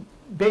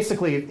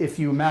 Basically, if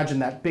you imagine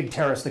that big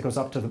terrace that goes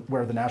up to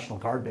where the National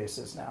Guard base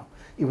is now,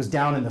 it was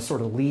down in the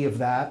sort of lee of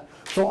that.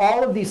 So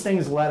all of these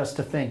things led us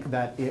to think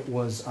that it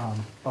was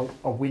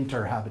a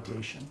winter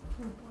habitation.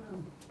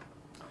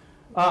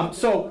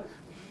 So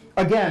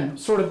again,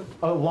 sort of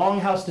a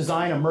longhouse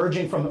design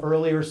emerging from the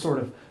earlier sort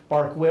of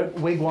bark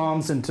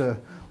wigwams into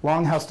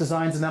longhouse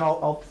designs, and then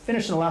I'll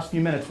finish in the last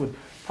few minutes with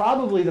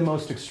probably the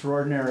most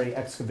extraordinary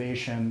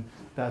excavation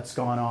that's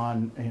gone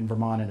on in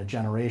Vermont in a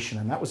generation,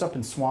 and that was up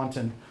in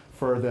Swanton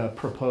for the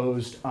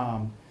proposed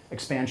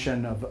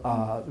expansion of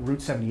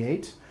Route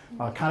 78,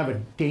 kind of a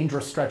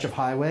dangerous stretch of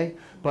highway,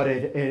 but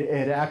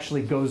it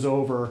actually goes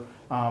over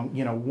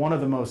one of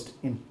the most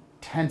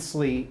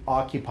intensely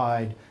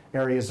occupied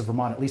areas of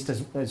Vermont, at least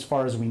as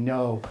far as we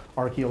know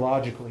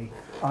archaeologically.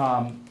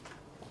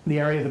 The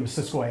area of the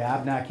Missisquoi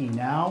Abnaki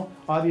now,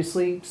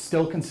 obviously,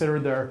 still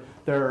considered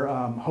their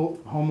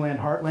homeland,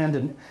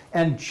 heartland,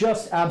 and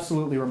just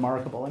absolutely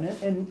remarkable.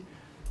 And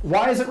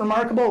why is it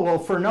remarkable? Well,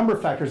 for a number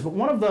of factors, but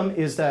one of them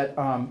is that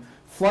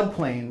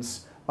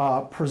floodplains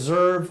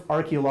preserve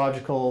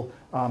archaeological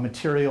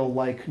material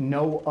like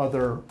no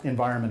other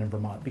environment in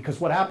Vermont. Because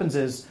what happens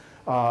is,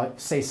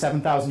 say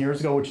 7,000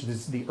 years ago, which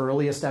is the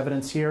earliest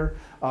evidence here,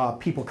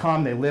 people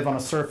come, they live on a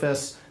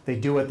surface, they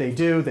do what they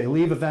do, they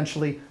leave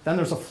eventually, then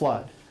there's a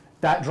flood.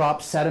 That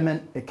drops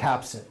sediment, it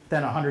caps it.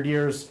 Then 100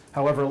 years,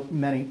 however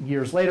many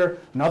years later,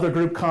 another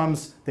group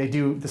comes, they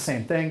do the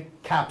same thing,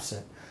 caps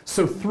it.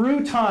 So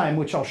through time,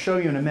 which I'll show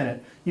you in a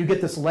minute, you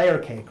get this layer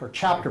cake or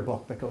chapter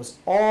book that goes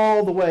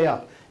all the way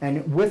up.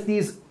 And with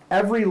these,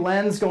 every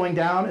lens going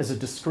down is a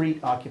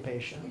discrete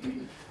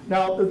occupation.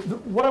 Now,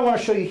 what I want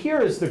to show you here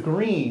is the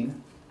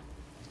green,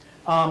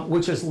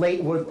 which is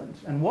late woodland.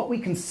 And what we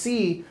can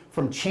see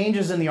from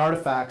changes in the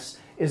artifacts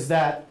is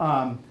that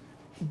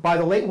by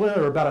the late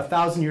woodland, or about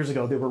 1,000 years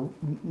ago,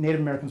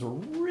 Native Americans were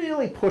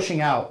really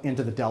pushing out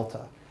into the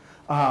delta,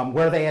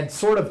 where they had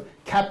sort of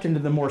kept into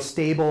the more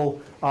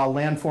stable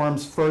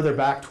landforms further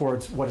back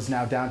towards what is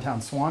now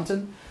downtown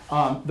Swanton.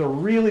 They're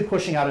really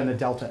pushing out in the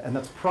delta, and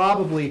that's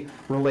probably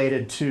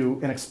related to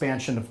an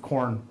expansion of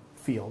corn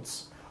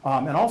fields,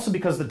 and also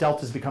because the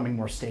delta is becoming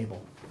more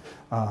stable.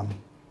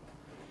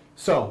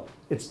 So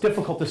it's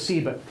difficult to see,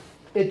 but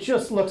it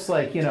just looks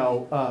like, you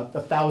know, a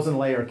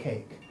 1,000-layer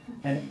cake,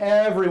 and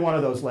every one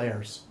of those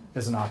layers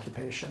is an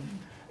occupation.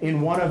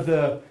 In one of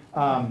the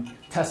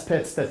test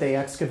pits that they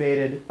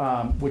excavated,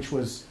 which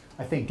was,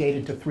 I think,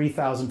 dated to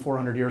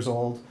 3,400 years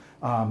old,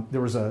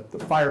 there was a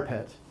fire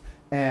pit,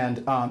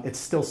 and it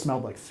still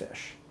smelled like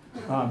fish.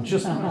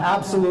 Just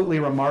absolutely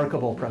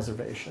remarkable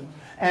preservation.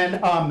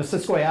 And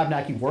Missisquoi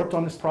Abenaki worked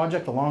on this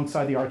project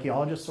alongside the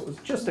archaeologists, so it was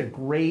just a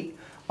great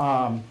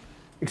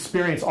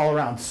experience all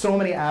around. So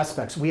many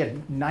aspects. We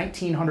had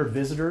 1,900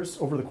 visitors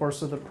over the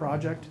course of the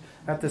project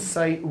at this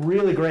site.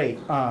 Really great.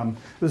 It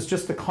was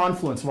just the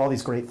confluence of all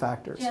these great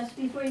factors. Just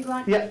before you go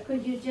on, Yeah.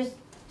 could you just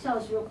tell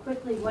us real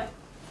quickly what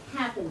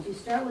happens? You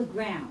start with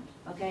ground,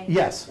 okay?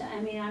 Yes. I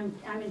mean,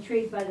 I'm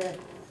intrigued by the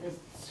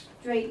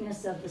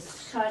straightness of the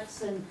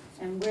cuts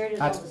and where does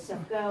all this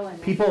stuff go? And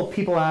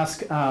People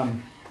ask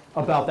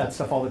about that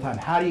stuff all the time.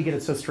 How do you get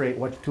it so straight?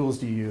 What tools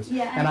do you use?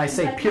 yeah, And I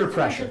say but peer not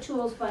pressure. the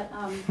tools, but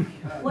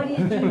what do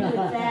you do with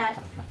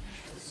that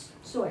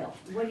soil?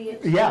 What do you?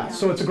 Yeah,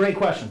 so it's a great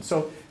question.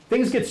 So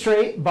things get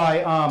straight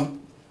by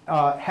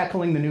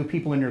heckling the new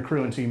people in your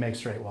crew until you make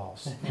straight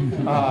walls.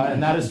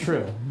 And that is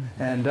true.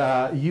 And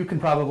you can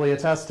probably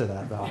attest to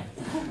that, Val.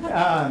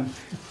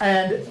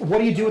 And what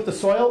do you do with the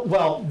soil?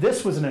 Well,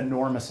 this was an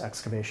enormous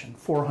excavation,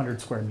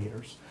 400 square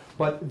meters.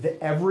 But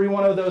every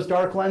one of those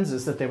dark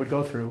lenses that they would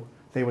go through,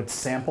 they would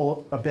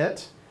sample a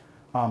bit,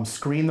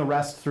 screen the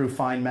rest through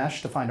fine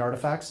mesh to find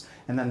artifacts,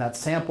 and then that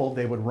sample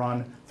they would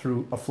run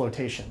through a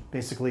flotation,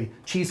 basically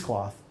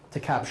cheesecloth, to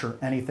capture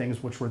any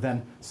things which were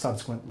then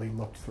subsequently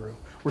looked through.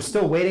 We're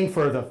still waiting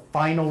for the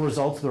final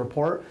results of the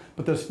report,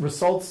 but the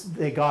results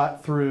they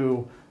got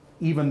through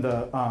even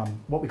the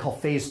what we call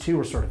phase 2,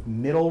 or sort of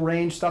middle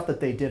range stuff that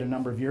they did a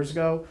number of years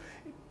ago,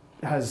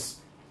 has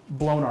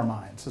blown our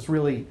minds. It's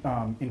really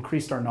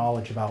increased our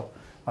knowledge about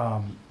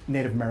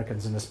Native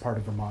Americans in this part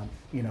of Vermont,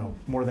 you know,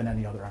 more than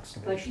any other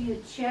excavation. But do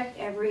you check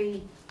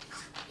every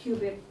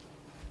cubic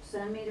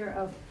centimeter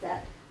of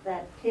that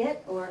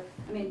pit, or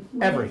I mean,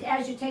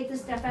 as you take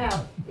this stuff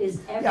out, is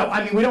everything? Yeah,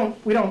 I mean,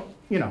 we don't,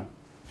 you know.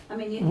 I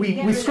mean,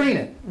 We screen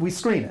it. We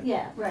screen it.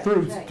 Yeah, right.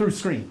 Through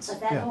screens. But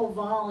that yeah. whole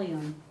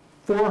volume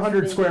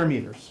 400 square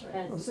meters.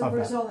 So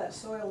where's all that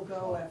soil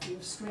go after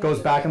you've screened it? Goes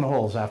back in the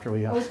holes after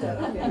we Okay, split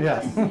it. okay.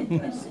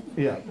 Yeah.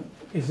 Yeah.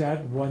 Is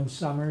that one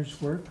summer's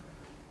work?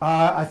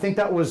 I think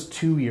that was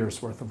 2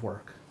 years worth of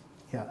work.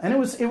 Yeah, and it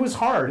was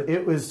hard.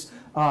 It was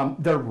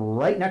they're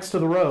right next to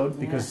the road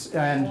because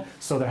and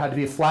so there had to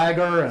be a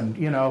flagger, and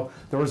you know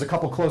there was a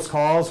couple close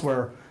calls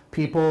where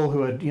people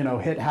who had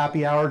hit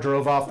happy hour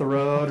drove off the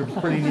road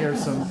or pretty near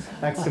some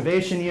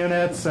excavation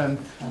units, and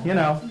you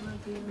know.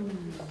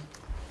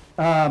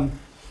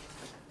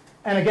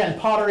 And again,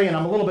 pottery, and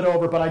I'm a little bit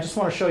over, but I just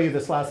want to show you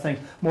this last thing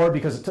more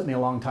because it took me a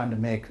long time to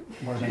make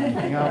more than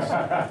anything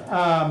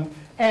else.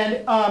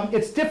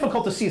 It's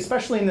difficult to see,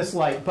 especially in this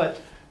light,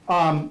 but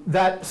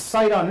that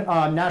site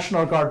on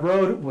National Guard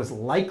Road was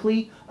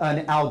likely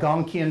an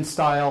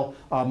Algonquian-style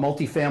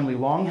multifamily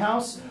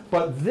longhouse,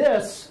 but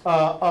this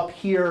up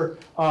here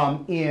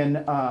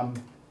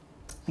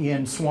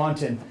in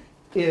Swanton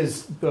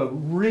is the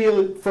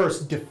real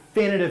first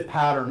definitive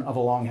pattern of a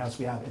longhouse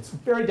we have. It's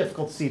very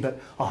difficult to see, but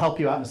I'll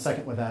help you out in a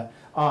second with that.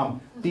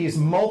 These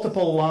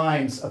multiple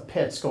lines of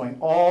pits going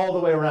all the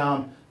way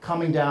around,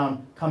 coming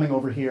down, coming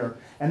over here.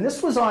 And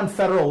this was on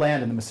federal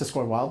land in the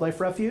Missisquoi Wildlife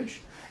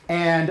Refuge.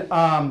 And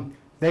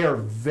they are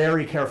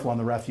very careful on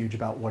the refuge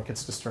about what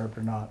gets disturbed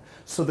or not.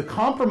 So the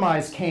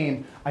compromise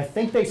came, I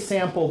think they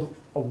sampled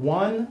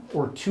 1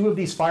 or 2 of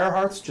these fire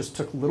hearths, just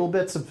took little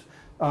bits of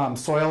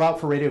soil out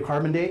for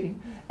radiocarbon dating.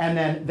 And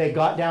then they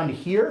got down to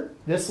here,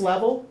 this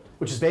level,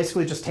 which is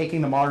basically just taking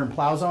the modern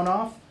plow zone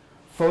off,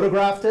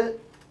 photographed it,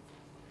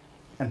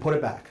 and put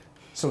it back.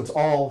 So it's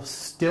all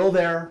still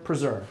there,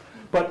 preserved.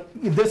 But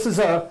this is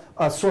a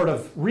sort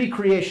of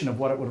recreation of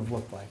what it would have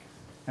looked like.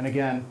 And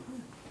again,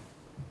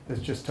 this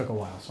just took a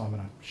while, so I'm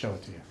going to show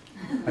it to you.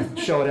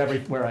 I show it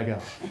everywhere I go.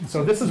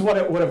 So this is what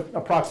it would have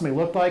approximately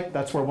looked like.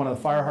 That's where one of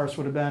the fire hearths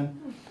would have been.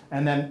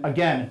 And then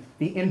again,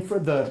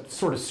 the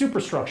sort of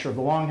superstructure of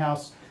the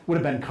longhouse would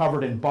have been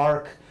covered in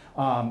bark.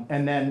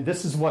 And then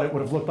this is what it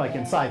would have looked like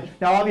inside.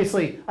 Now,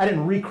 obviously, I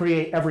didn't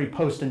recreate every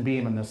post and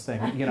beam in this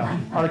thing.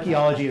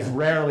 Archaeology is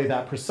rarely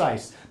that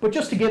precise. But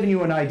just to give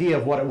you an idea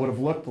of what it would have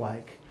looked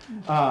like.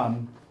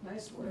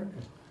 Nice work.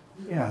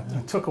 Yeah,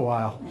 it took a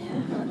while.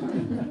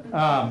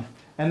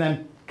 And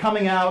then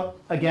coming out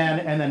again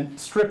and then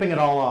stripping it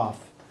all off.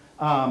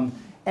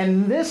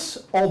 And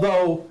this,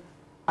 although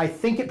I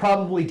think it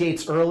probably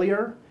dates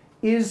earlier,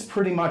 is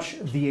pretty much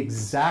the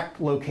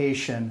exact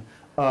location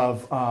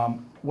of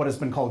what has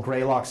been called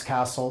Greylocks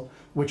Castle,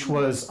 which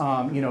was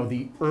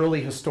the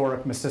early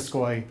historic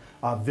Missisquoi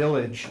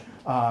village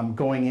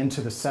going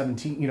into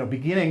the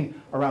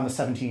beginning around the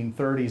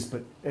 1730s,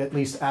 but at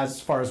least as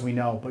far as we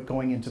know, but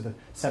going into the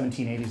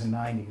 1780s and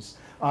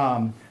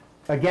 90s.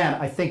 Again,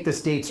 I think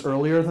this dates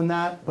earlier than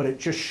that, but it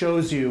just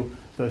shows you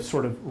the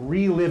sort of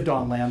relived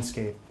on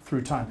landscape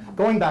through time,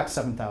 going back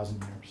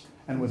 7,000 years.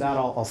 And with that,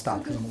 I'll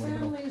stop. So do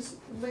families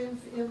live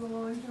in the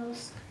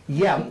longhouse?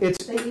 Yeah,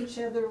 They each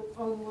have their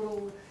own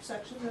little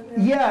section of it?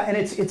 Yeah, and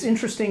it's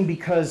interesting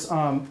because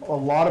a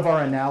lot of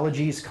our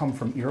analogies come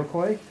from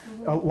Iroquois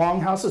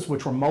longhouses,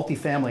 which were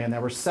multifamily and they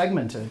were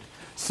segmented.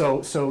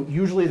 So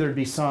usually there'd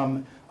be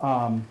some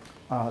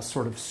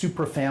sort of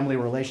super family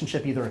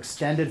relationship, either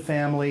extended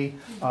family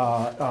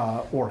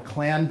or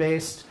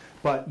clan-based.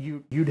 But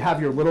you'd have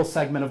your little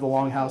segment of the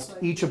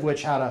longhouse, each of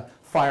which had a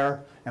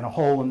fire and a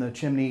hole in the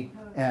chimney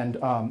and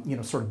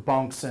sort of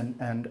bunks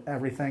and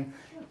everything.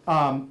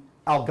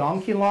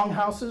 Algonquian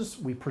longhouses,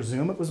 we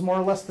presume it was more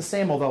or less the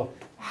same, although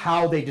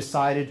how they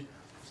decided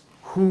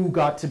who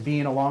got to be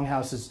in a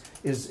longhouse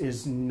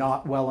is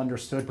not well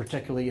understood,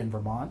 particularly in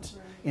Vermont.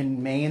 Right.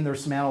 In Maine,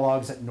 there's some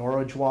analogs at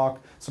Norwich Walk,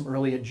 some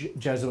early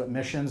Jesuit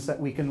missions that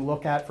we can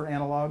look at for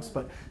analogs,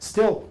 but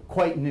still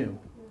quite new.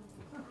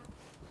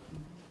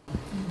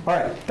 All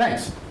right,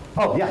 thanks.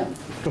 Oh, yeah,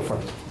 go for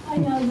it. I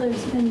know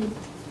there's been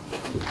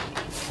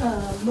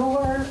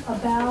lore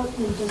about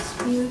and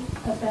dispute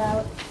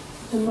about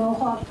the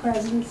Mohawk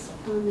presence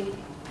on the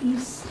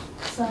east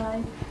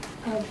side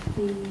of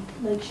the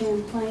Lake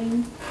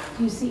Champlain.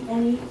 Do you see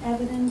any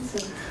evidence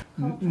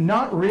of?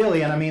 Not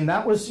really, and I mean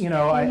that was,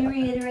 Can you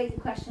reiterate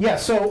the question? Yeah.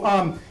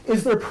 So,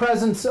 is there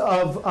presence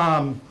of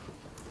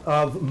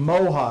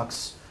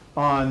Mohawks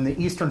on the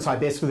eastern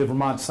side, basically the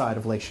Vermont side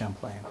of Lake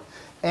Champlain?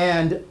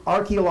 And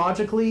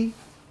archaeologically,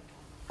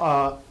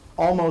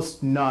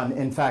 almost none.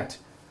 In fact,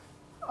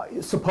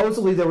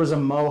 supposedly there was a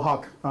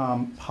Mohawk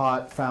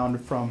pot found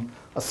from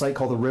a site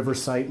called the River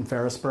Site in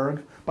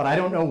Ferrisburg, but I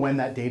don't know when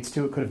that dates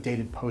to. It could have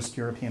dated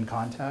post-European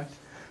contact.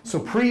 So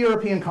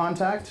pre-European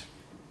contact,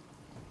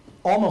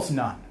 almost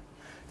none.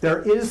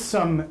 There is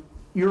some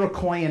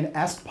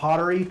Iroquoian-esque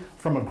pottery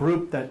from a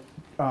group that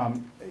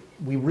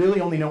we really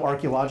only know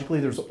archaeologically.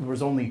 There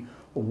was only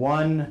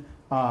one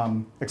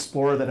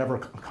explorer that ever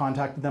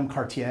contacted them,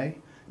 Cartier.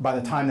 By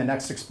the time the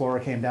next explorer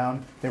came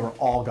down, they were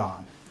all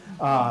gone.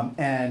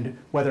 And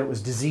whether it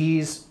was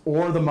disease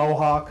or the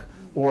Mohawk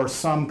or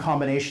some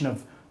combination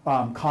of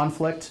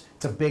conflict,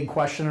 it's a big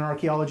question in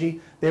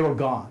archaeology, they were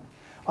gone.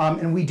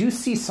 And we do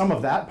see some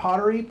of that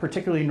pottery,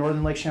 particularly in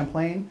northern Lake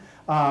Champlain,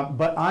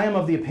 but I am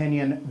of the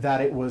opinion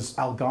that it was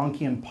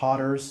Algonquian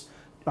potters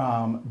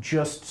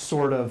just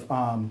sort of,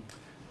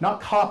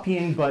 not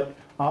copying, but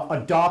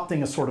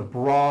adopting a sort of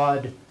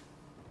broad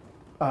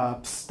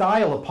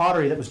style of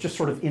pottery that was just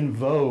sort of in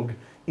vogue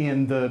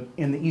in the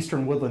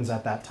eastern woodlands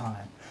at that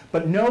time.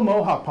 But no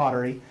Mohawk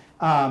pottery,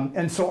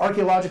 and so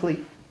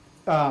archaeologically,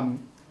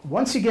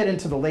 once you get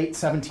into the late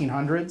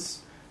 1700s,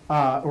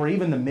 or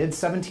even the mid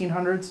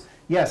 1700s,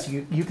 yes,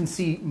 you can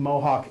see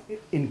Mohawk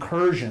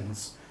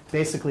incursions,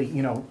 basically,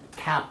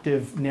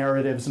 captive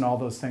narratives and all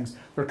those things.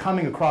 They're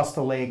coming across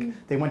the lake.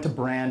 They went to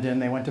Brandon.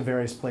 They went to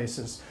various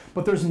places.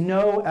 But there's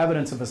no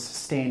evidence of a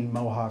sustained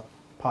Mohawk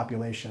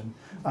population.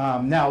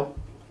 Now,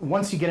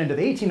 once you get into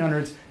the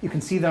 1800s, you can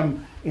see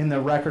them in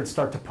the records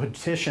start to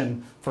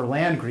petition for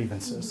land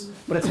grievances.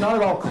 But it's not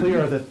at all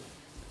clear that,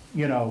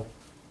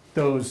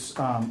 those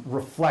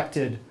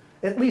reflected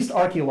at least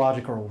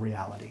archaeological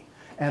reality.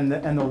 And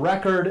the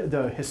record,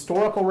 the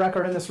historical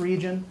record in this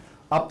region,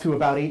 up to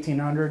about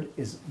 1800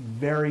 is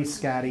very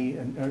scatty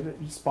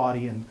and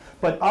spotty.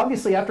 But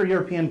obviously after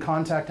European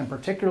contact, and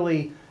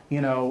particularly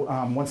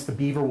once the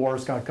Beaver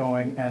Wars got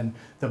going and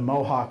the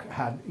Mohawk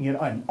had,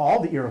 and all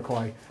the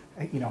Iroquois,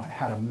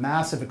 had a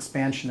massive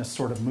expansionist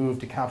sort of move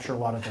to capture a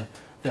lot of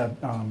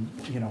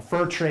the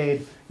fur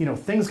trade.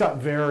 Things got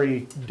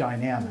very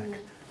dynamic.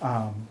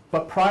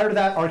 But prior to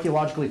that,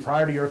 archaeologically,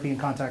 prior to European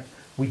contact,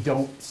 we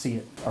don't see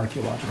it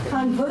archaeologically.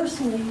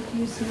 Conversely, do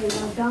you see an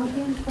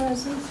Algonquian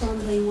presence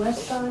on the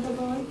west side of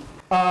the lake?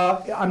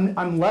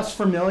 I'm less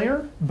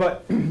familiar,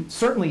 but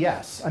certainly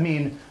yes. I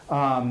mean,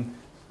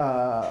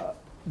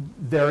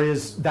 there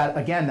is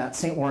that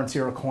St. Lawrence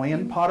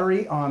Iroquoian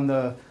pottery on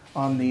the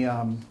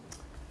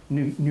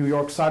New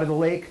York side of the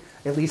lake,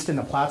 at least in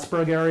the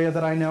Plattsburgh area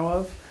that I know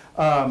of.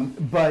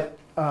 But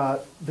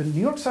the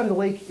New York side of the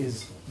lake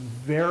is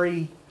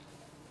very,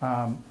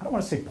 I don't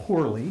want to say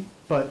poorly,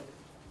 but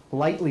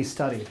lightly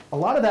studied. A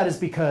lot of that is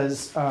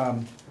because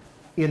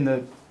in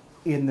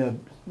the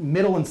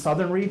middle and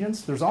southern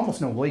regions, there's almost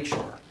no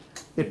lakeshore.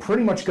 It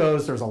pretty much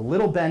goes, there's a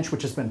little bench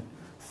which has been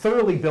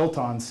thoroughly built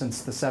on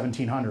since the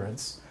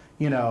 1700s,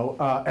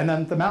 and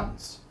then the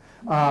mountains.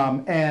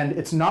 And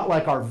it's not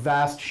like our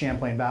vast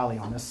Champlain Valley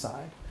on this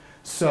side.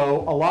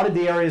 So a lot of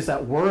the areas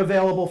that were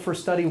available for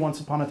study once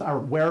upon a time, or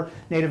where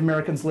Native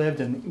Americans lived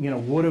and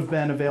would have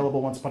been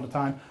available once upon a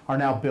time, are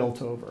now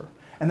built over.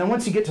 And then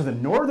once you get to the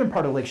northern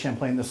part of Lake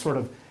Champlain, this sort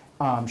of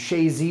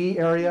Chazy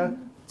area,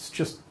 it's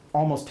just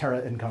almost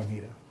terra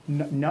incognita.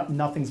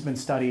 Nothing's been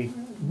studied.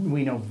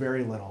 We know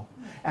very little.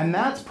 And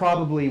that's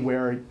probably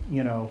where,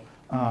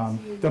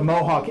 the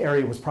Mohawk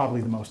area was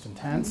probably the most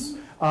intense.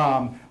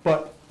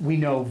 But we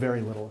know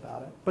very little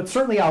about it. But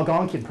certainly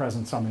Algonquian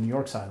presence on the New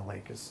York side of the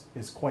lake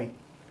is quite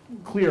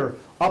clear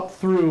up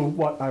through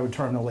what I would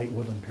term the late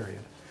woodland period.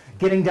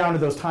 Getting down to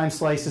those time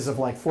slices of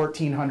like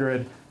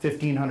 1400,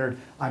 1500,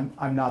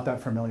 I'm not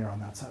that familiar on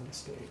that side of the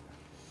state.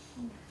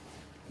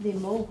 The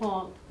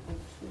Mohawk,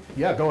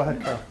 Yeah, go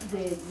ahead, Carol.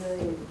 the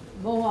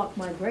Mohawk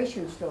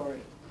migration story,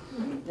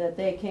 that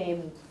they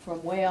came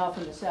from way off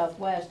in the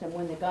southwest, and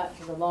when they got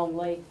to the Long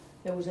Lake,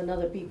 there was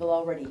another people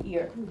already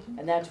here,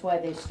 and that's why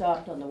they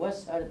stopped on the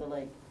west side of the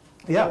lake.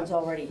 The Yeah. ones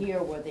already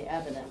here were the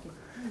evident.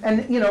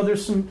 And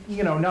there's some,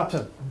 not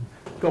to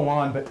go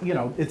on, but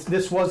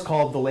this was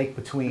called the Lake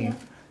Between.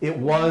 It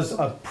was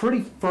a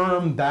pretty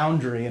firm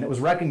boundary, and it was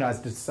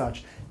recognized as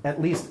such,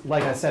 at least,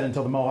 like I said,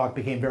 until the Mohawk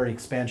became very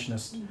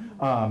expansionist.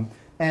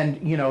 And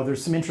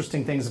there's some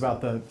interesting things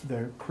about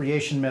the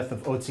creation myth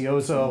of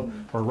Otsiozo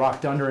or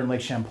Rock Dunder in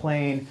Lake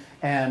Champlain,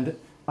 and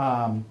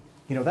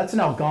that's an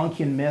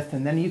Algonquian myth.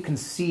 And then you can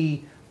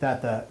see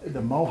that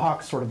the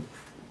Mohawks sort of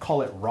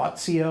call it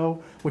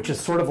Rotzio, which is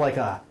sort of like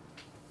a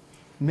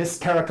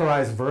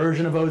mischaracterized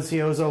version of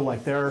Otsiozo,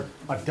 like they're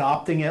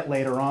adopting it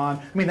later on.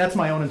 I mean, that's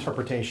my own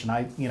interpretation.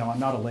 I'm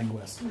not a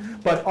linguist,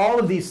 but all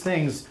of these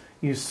things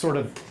you sort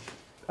of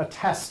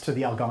attest to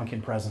the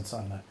Algonquian presence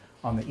on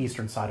the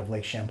eastern side of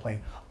Lake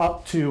Champlain,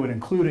 up to and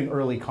including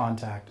early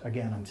contact,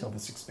 again, until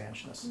this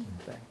expansionist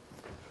thing.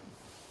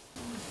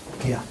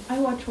 Yeah. I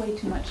watch way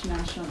too much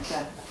National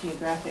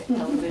Geographic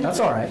television. That's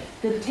all right.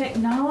 The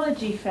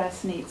technology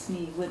fascinates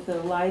me with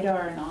the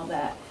LiDAR and all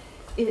that.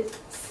 It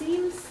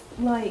seems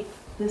like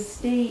the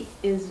state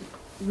is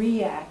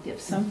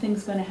reactive.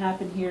 Something's going to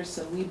happen here,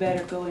 so we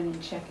better go in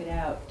and check it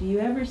out. Do you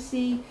ever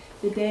see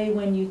the day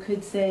when you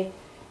could say,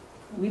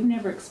 we've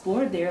never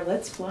explored there,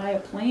 let's fly a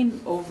plane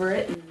over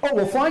it? Oh,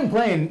 well, flying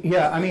plane,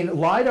 yeah. I mean,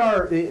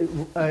 LiDAR,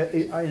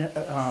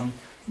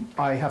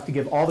 I have to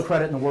give all the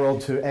credit in the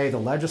world to A, the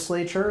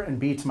legislature, and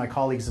B, to my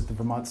colleagues at the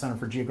Vermont Center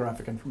for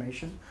Geographic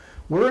Information.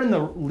 We're in the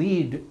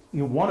lead,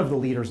 one of the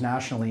leaders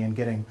nationally in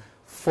getting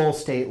full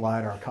state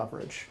LiDAR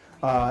coverage.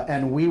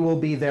 And we will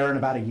be there in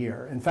about a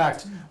year. In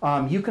fact,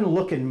 you can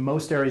look in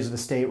most areas of the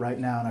state right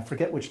now, and I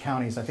forget which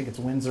counties, I think it's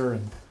Windsor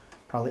and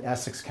probably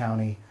Essex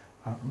County.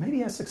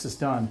 Maybe Essex is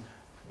done,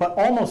 but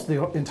almost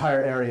the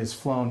entire area is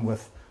flown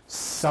with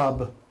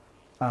sub-foot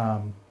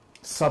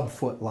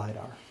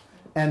LiDAR.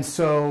 And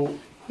so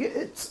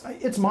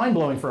it's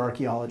mind-blowing for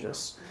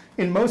archaeologists.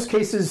 In most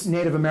cases,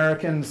 Native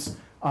Americans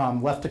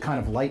left a kind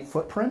of light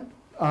footprint.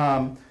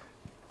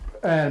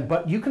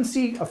 But you can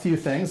see a few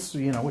things,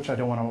 which I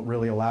don't want to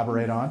really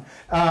elaborate on.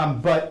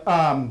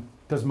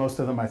 Because most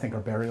of them, I think, are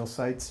burial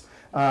sites.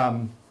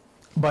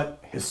 But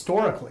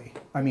historically,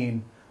 I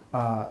mean,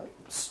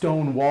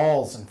 stone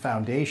walls and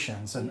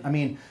foundations, and I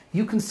mean,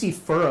 you can see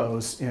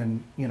furrows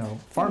in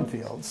farm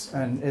fields,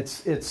 and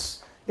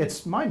it's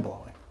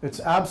mind-blowing. It's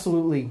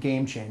absolutely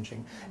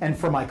game-changing. And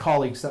for my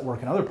colleagues that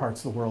work in other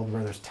parts of the world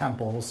where there's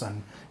temples,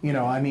 and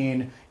I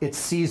mean, it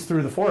sees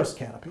through the forest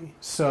canopy.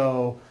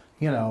 So.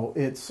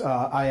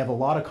 I have a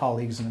lot of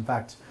colleagues, and in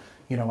fact,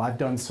 I've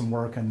done some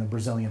work in the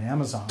Brazilian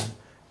Amazon,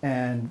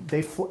 and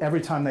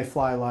every time they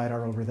fly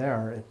LiDAR over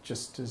there, it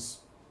just is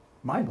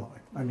mind-blowing.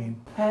 I mean,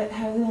 has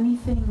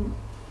anything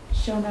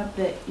shown up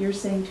that you're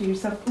saying to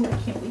yourself, oh, I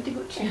can't wait to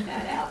go check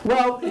that out?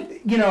 Well,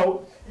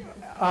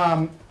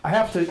 I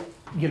have to,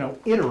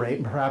 iterate,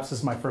 and perhaps this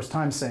is my first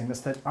time saying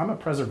this, that I'm a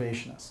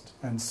preservationist,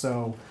 and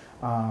so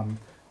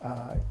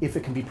if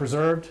it can be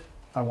preserved,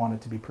 I want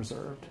it to be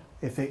preserved.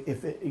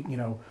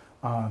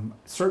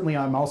 Certainly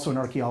I'm also an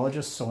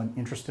archaeologist, so I'm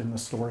interested in the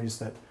stories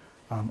that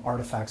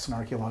artifacts and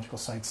archaeological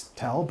sites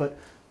tell, but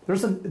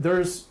there's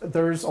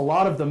a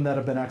lot of them that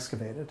have been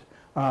excavated.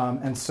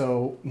 And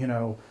so,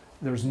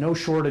 there's no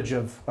shortage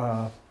of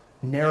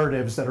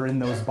narratives that are in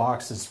those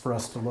boxes for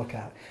us to look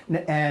at.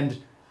 And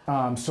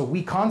so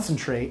we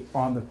concentrate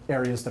on the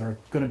areas that are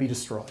going to be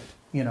destroyed.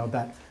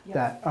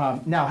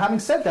 Now, having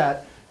said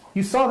that,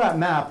 you saw that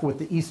map with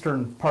the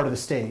eastern part of the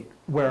state,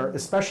 where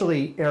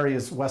especially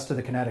areas west of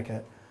the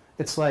Connecticut,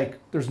 it's like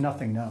there's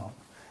nothing known.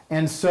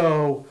 And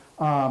so,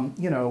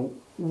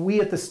 we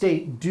at the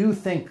state do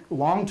think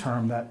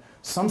long-term that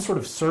some sort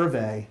of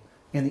survey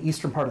in the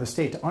eastern part of the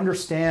state to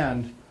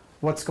understand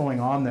what's going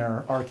on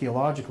there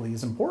archaeologically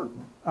is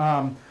important.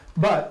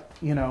 But,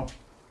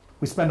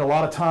 we spend a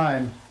lot of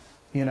time,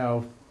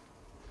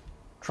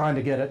 trying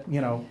to get it,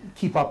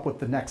 keep up with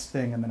the next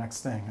thing and the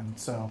next thing. And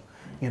so,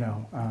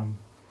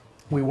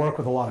 we work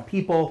with a lot of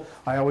people.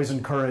 I always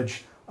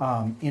encourage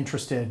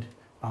interested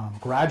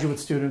graduate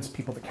students,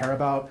 people that care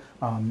about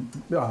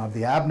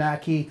the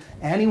Abnaki,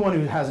 anyone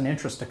who has an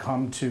interest to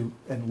come to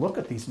and look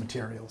at these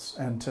materials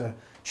and to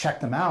check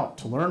them out,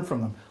 to learn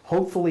from them,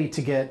 hopefully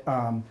to get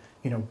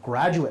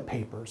graduate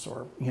papers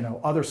or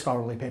other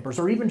scholarly papers,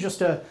 or even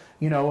just like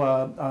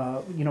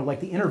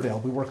the Intervale.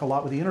 We work a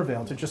lot with the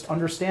Intervale to just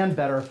understand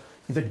better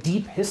the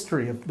deep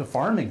history of the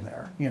farming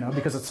there,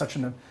 because it's such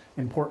an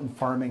important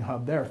farming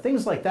hub there.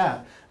 Things like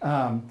that.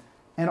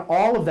 And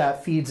all of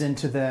that feeds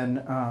into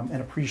then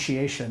an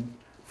appreciation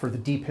for the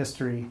deep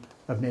history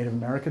of Native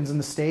Americans in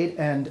the state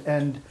and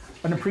an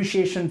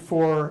appreciation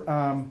for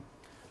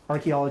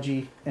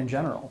archaeology in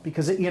general.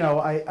 Because,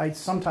 I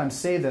sometimes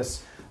say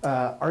this,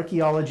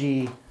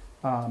 archaeology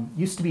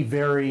used to be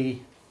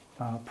very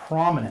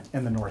prominent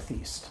in the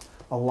Northeast.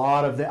 A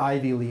lot of the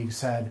Ivy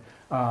Leagues had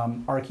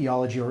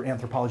archaeology or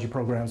anthropology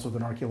programs with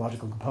an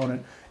archaeological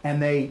component,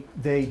 and they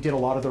did a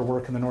lot of their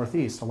work in the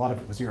Northeast. A lot of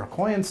it was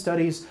Iroquoian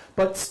studies,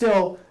 but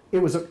still, it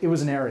was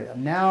an area.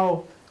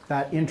 Now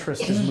that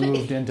interest has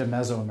moved into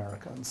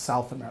Mesoamerica and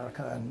South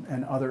America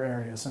and other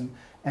areas,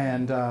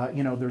 and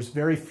there's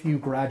very few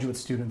graduate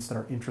students that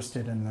are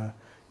interested in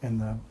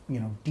the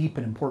deep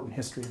and important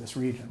history of this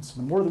region. So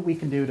the more that we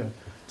can do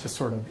to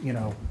sort of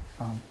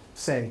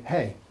say,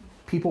 hey,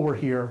 people were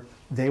here,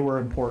 they were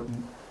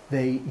important.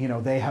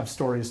 They have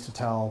stories to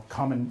tell.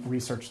 Come and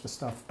research the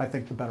stuff. I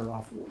think the better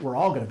off we're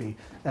all going to be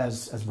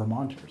as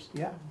Vermonters.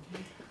 Yeah.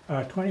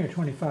 20 or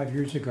 25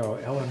 years ago,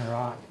 Eleanor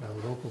Ott,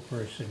 a local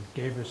person,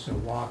 gave us a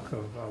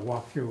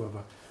walkthrough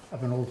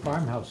of an old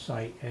farmhouse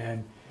site,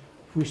 and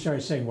we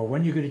started saying, "Well,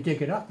 when are you going to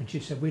dig it up?" And she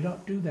said, "We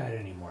don't do that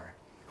anymore."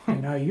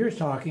 And now you're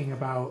talking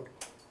about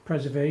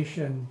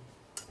preservation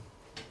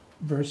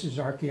versus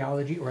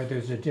archaeology, or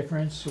there's a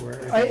difference, or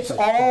it's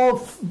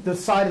all the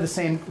side of the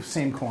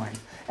same coin.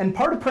 And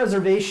part of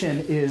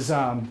preservation is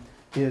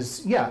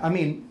yeah, I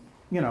mean,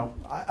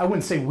 I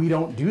wouldn't say we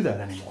don't do that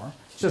anymore.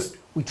 It's just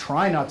we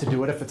try not to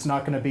do it if it's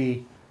not going to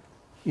be,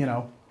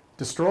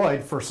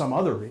 destroyed for some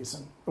other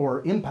reason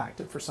or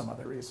impacted for some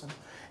other reason.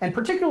 And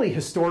particularly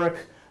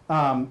historic,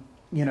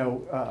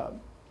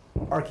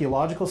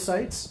 archaeological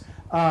sites,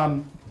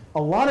 a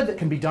lot of it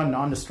can be done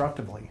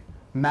non-destructively.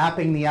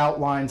 Mapping the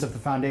outlines of the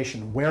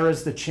foundation. Where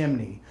is the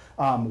chimney?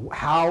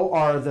 How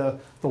are the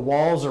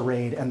walls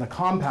arrayed and the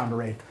compound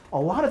arrayed? A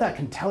lot of that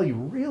can tell you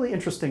really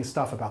interesting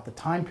stuff about the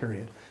time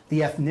period, the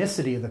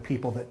ethnicity of the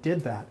people that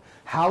did that,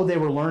 how they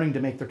were learning to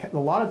make a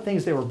lot of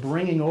things they were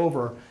bringing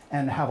over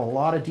and have a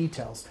lot of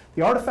details.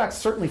 The artifacts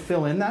certainly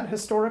fill in that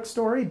historic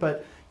story,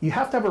 but you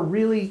have to have a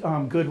really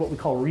good, what we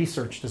call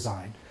research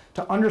design,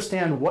 to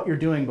understand what you're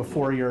doing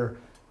before you're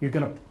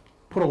going to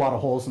put a lot of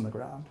holes in the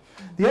ground.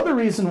 The other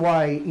reason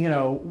why,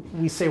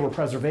 we say we're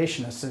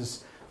preservationists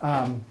is,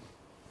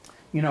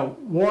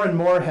 Warren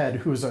Moorhead,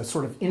 who's a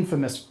sort of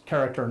infamous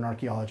character in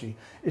archaeology,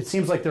 it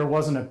seems like there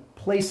wasn't a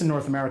place in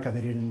North America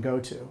that he didn't go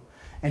to.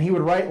 And he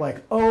would write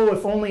like, oh,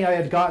 if only I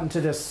had gotten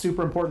to this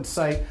super important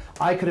site,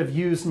 I could have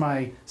used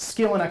my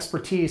skill and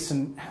expertise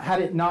and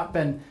had it not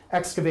been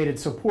excavated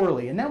so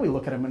poorly. And now we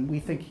look at him and we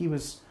think he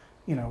was,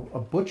 a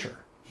butcher.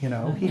 He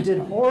did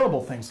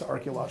horrible things to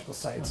archaeological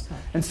sites.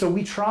 And so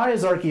we try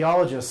as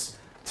archaeologists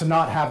to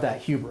not have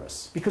that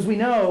hubris, because we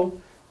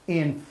know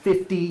in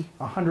 50,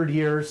 100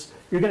 years,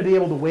 you're going to be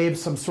able to wave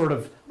some sort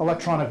of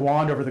electronic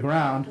wand over the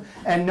ground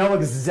and know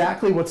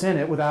exactly what's in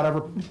it without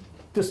ever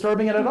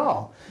disturbing it at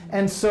all.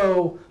 And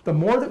so the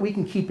more that we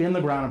can keep in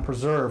the ground and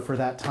preserve for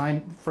that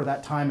time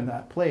and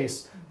that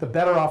place, the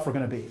better off we're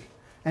going to be.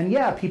 And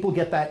yeah, people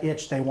get that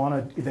itch, they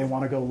want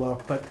to go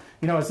look, but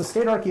as a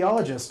state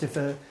archaeologist, if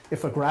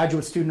a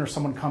graduate student or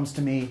someone comes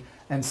to me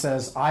and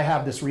says, I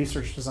have this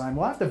research design,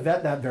 we'll have to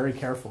vet that very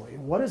carefully.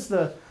 What is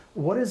the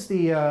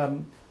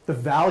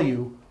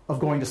value of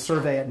going to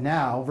survey it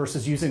now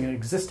versus using an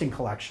existing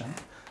collection?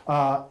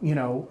 What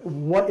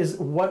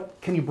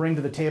can you bring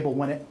to the table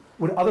when it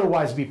would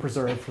otherwise be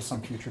preserved for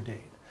some future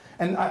date?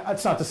 And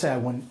it's not to say I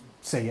wouldn't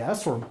say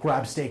yes or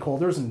grab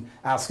stakeholders and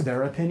ask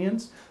their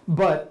opinions,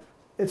 but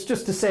it's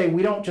just to say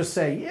we don't just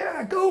say,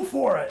 yeah, go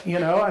for it.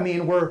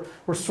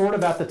 We're sort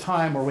of at the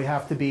time where we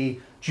have to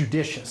be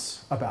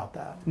judicious about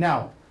that.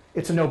 Now,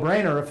 it's a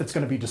no-brainer. If it's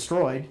going to be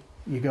destroyed,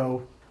 you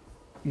go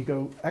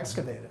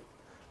excavate it,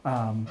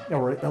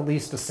 or at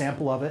least a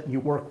sample of it, and you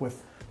work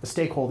with the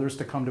stakeholders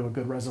to come to a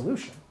good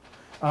resolution.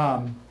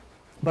 But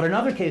in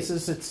other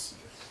cases, it's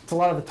a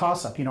lot of the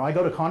toss-up. I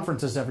go to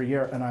conferences every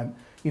year, and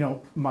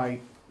my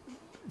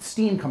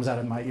steam comes out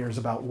of my ears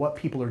about what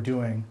people are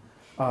doing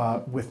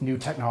with new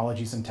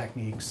technologies and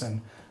techniques,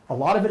 and a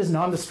lot of it is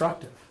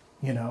non-destructive,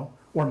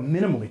 or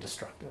minimally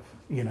destructive,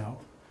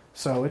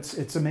 So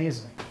it's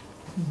amazing.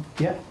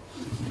 Yeah.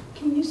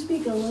 Can you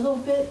speak a little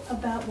bit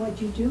about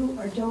what you do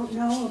or don't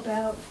know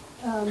about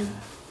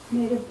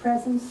Native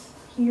presence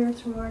here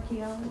through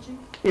archaeology?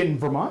 In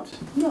Vermont?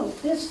 No,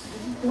 this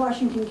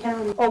Washington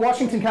County. Oh,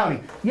 Washington County.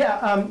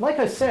 Yeah, like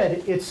I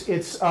said,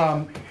 it's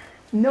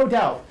no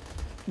doubt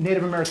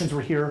Native Americans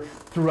were here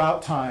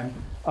throughout time,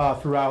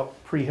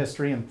 throughout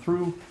prehistory, and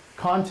through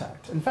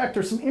contact. In fact,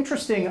 there's some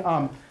interesting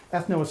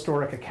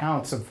ethnohistoric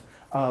accounts of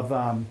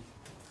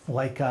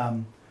like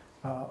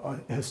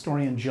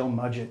historian Jill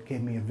Mudgett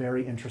gave me a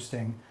very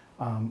interesting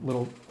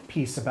little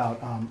piece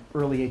about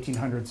early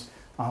 1800s,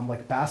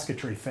 like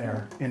basketry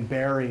fair in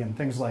Barrie and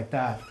things like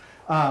that.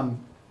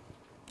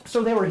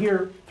 So they were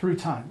here through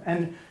time.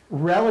 And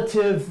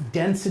relative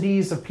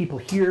densities of people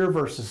here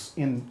versus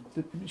in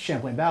the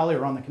Champlain Valley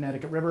or on the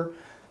Connecticut River,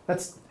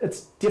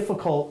 it's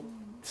difficult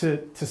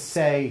to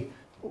say,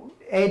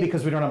 A,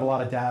 because we don't have a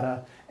lot of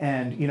data,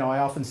 and I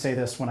often say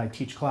this when I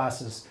teach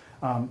classes,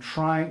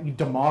 trying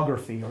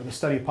demography or the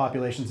study of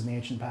populations in the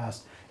ancient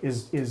past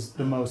is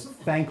the most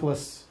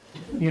thankless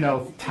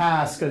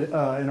task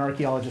an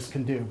archaeologist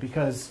can do,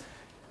 because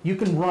you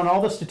can run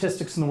all the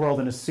statistics in the world,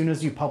 and as soon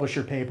as you publish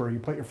your paper, you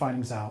put your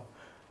findings out,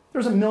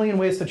 there's a million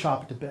ways to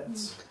chop it to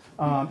bits.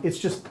 It's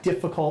just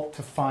difficult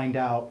to find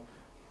out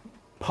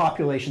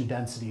population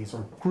densities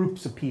or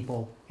groups of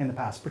people in the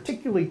past,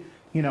 particularly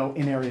in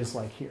areas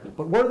like here.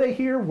 But were they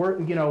here?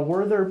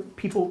 Were there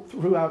people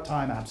throughout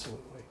time?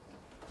 Absolutely.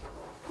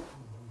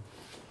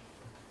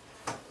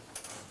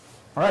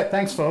 All right,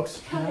 thanks,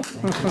 folks.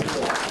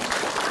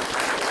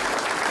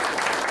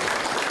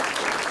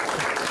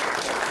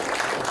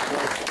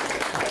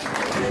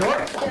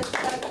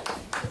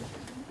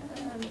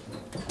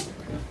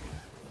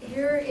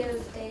 Here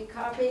is a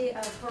copy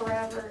of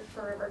Forever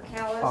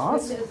Callus,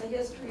 Awesome. which is the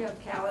history of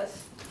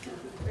Callus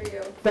for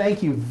you.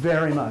 Thank you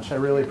very much. I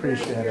really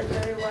appreciate it. You're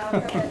very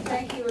welcome, and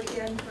thank you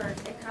again for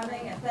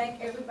coming, and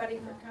thank everybody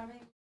for coming.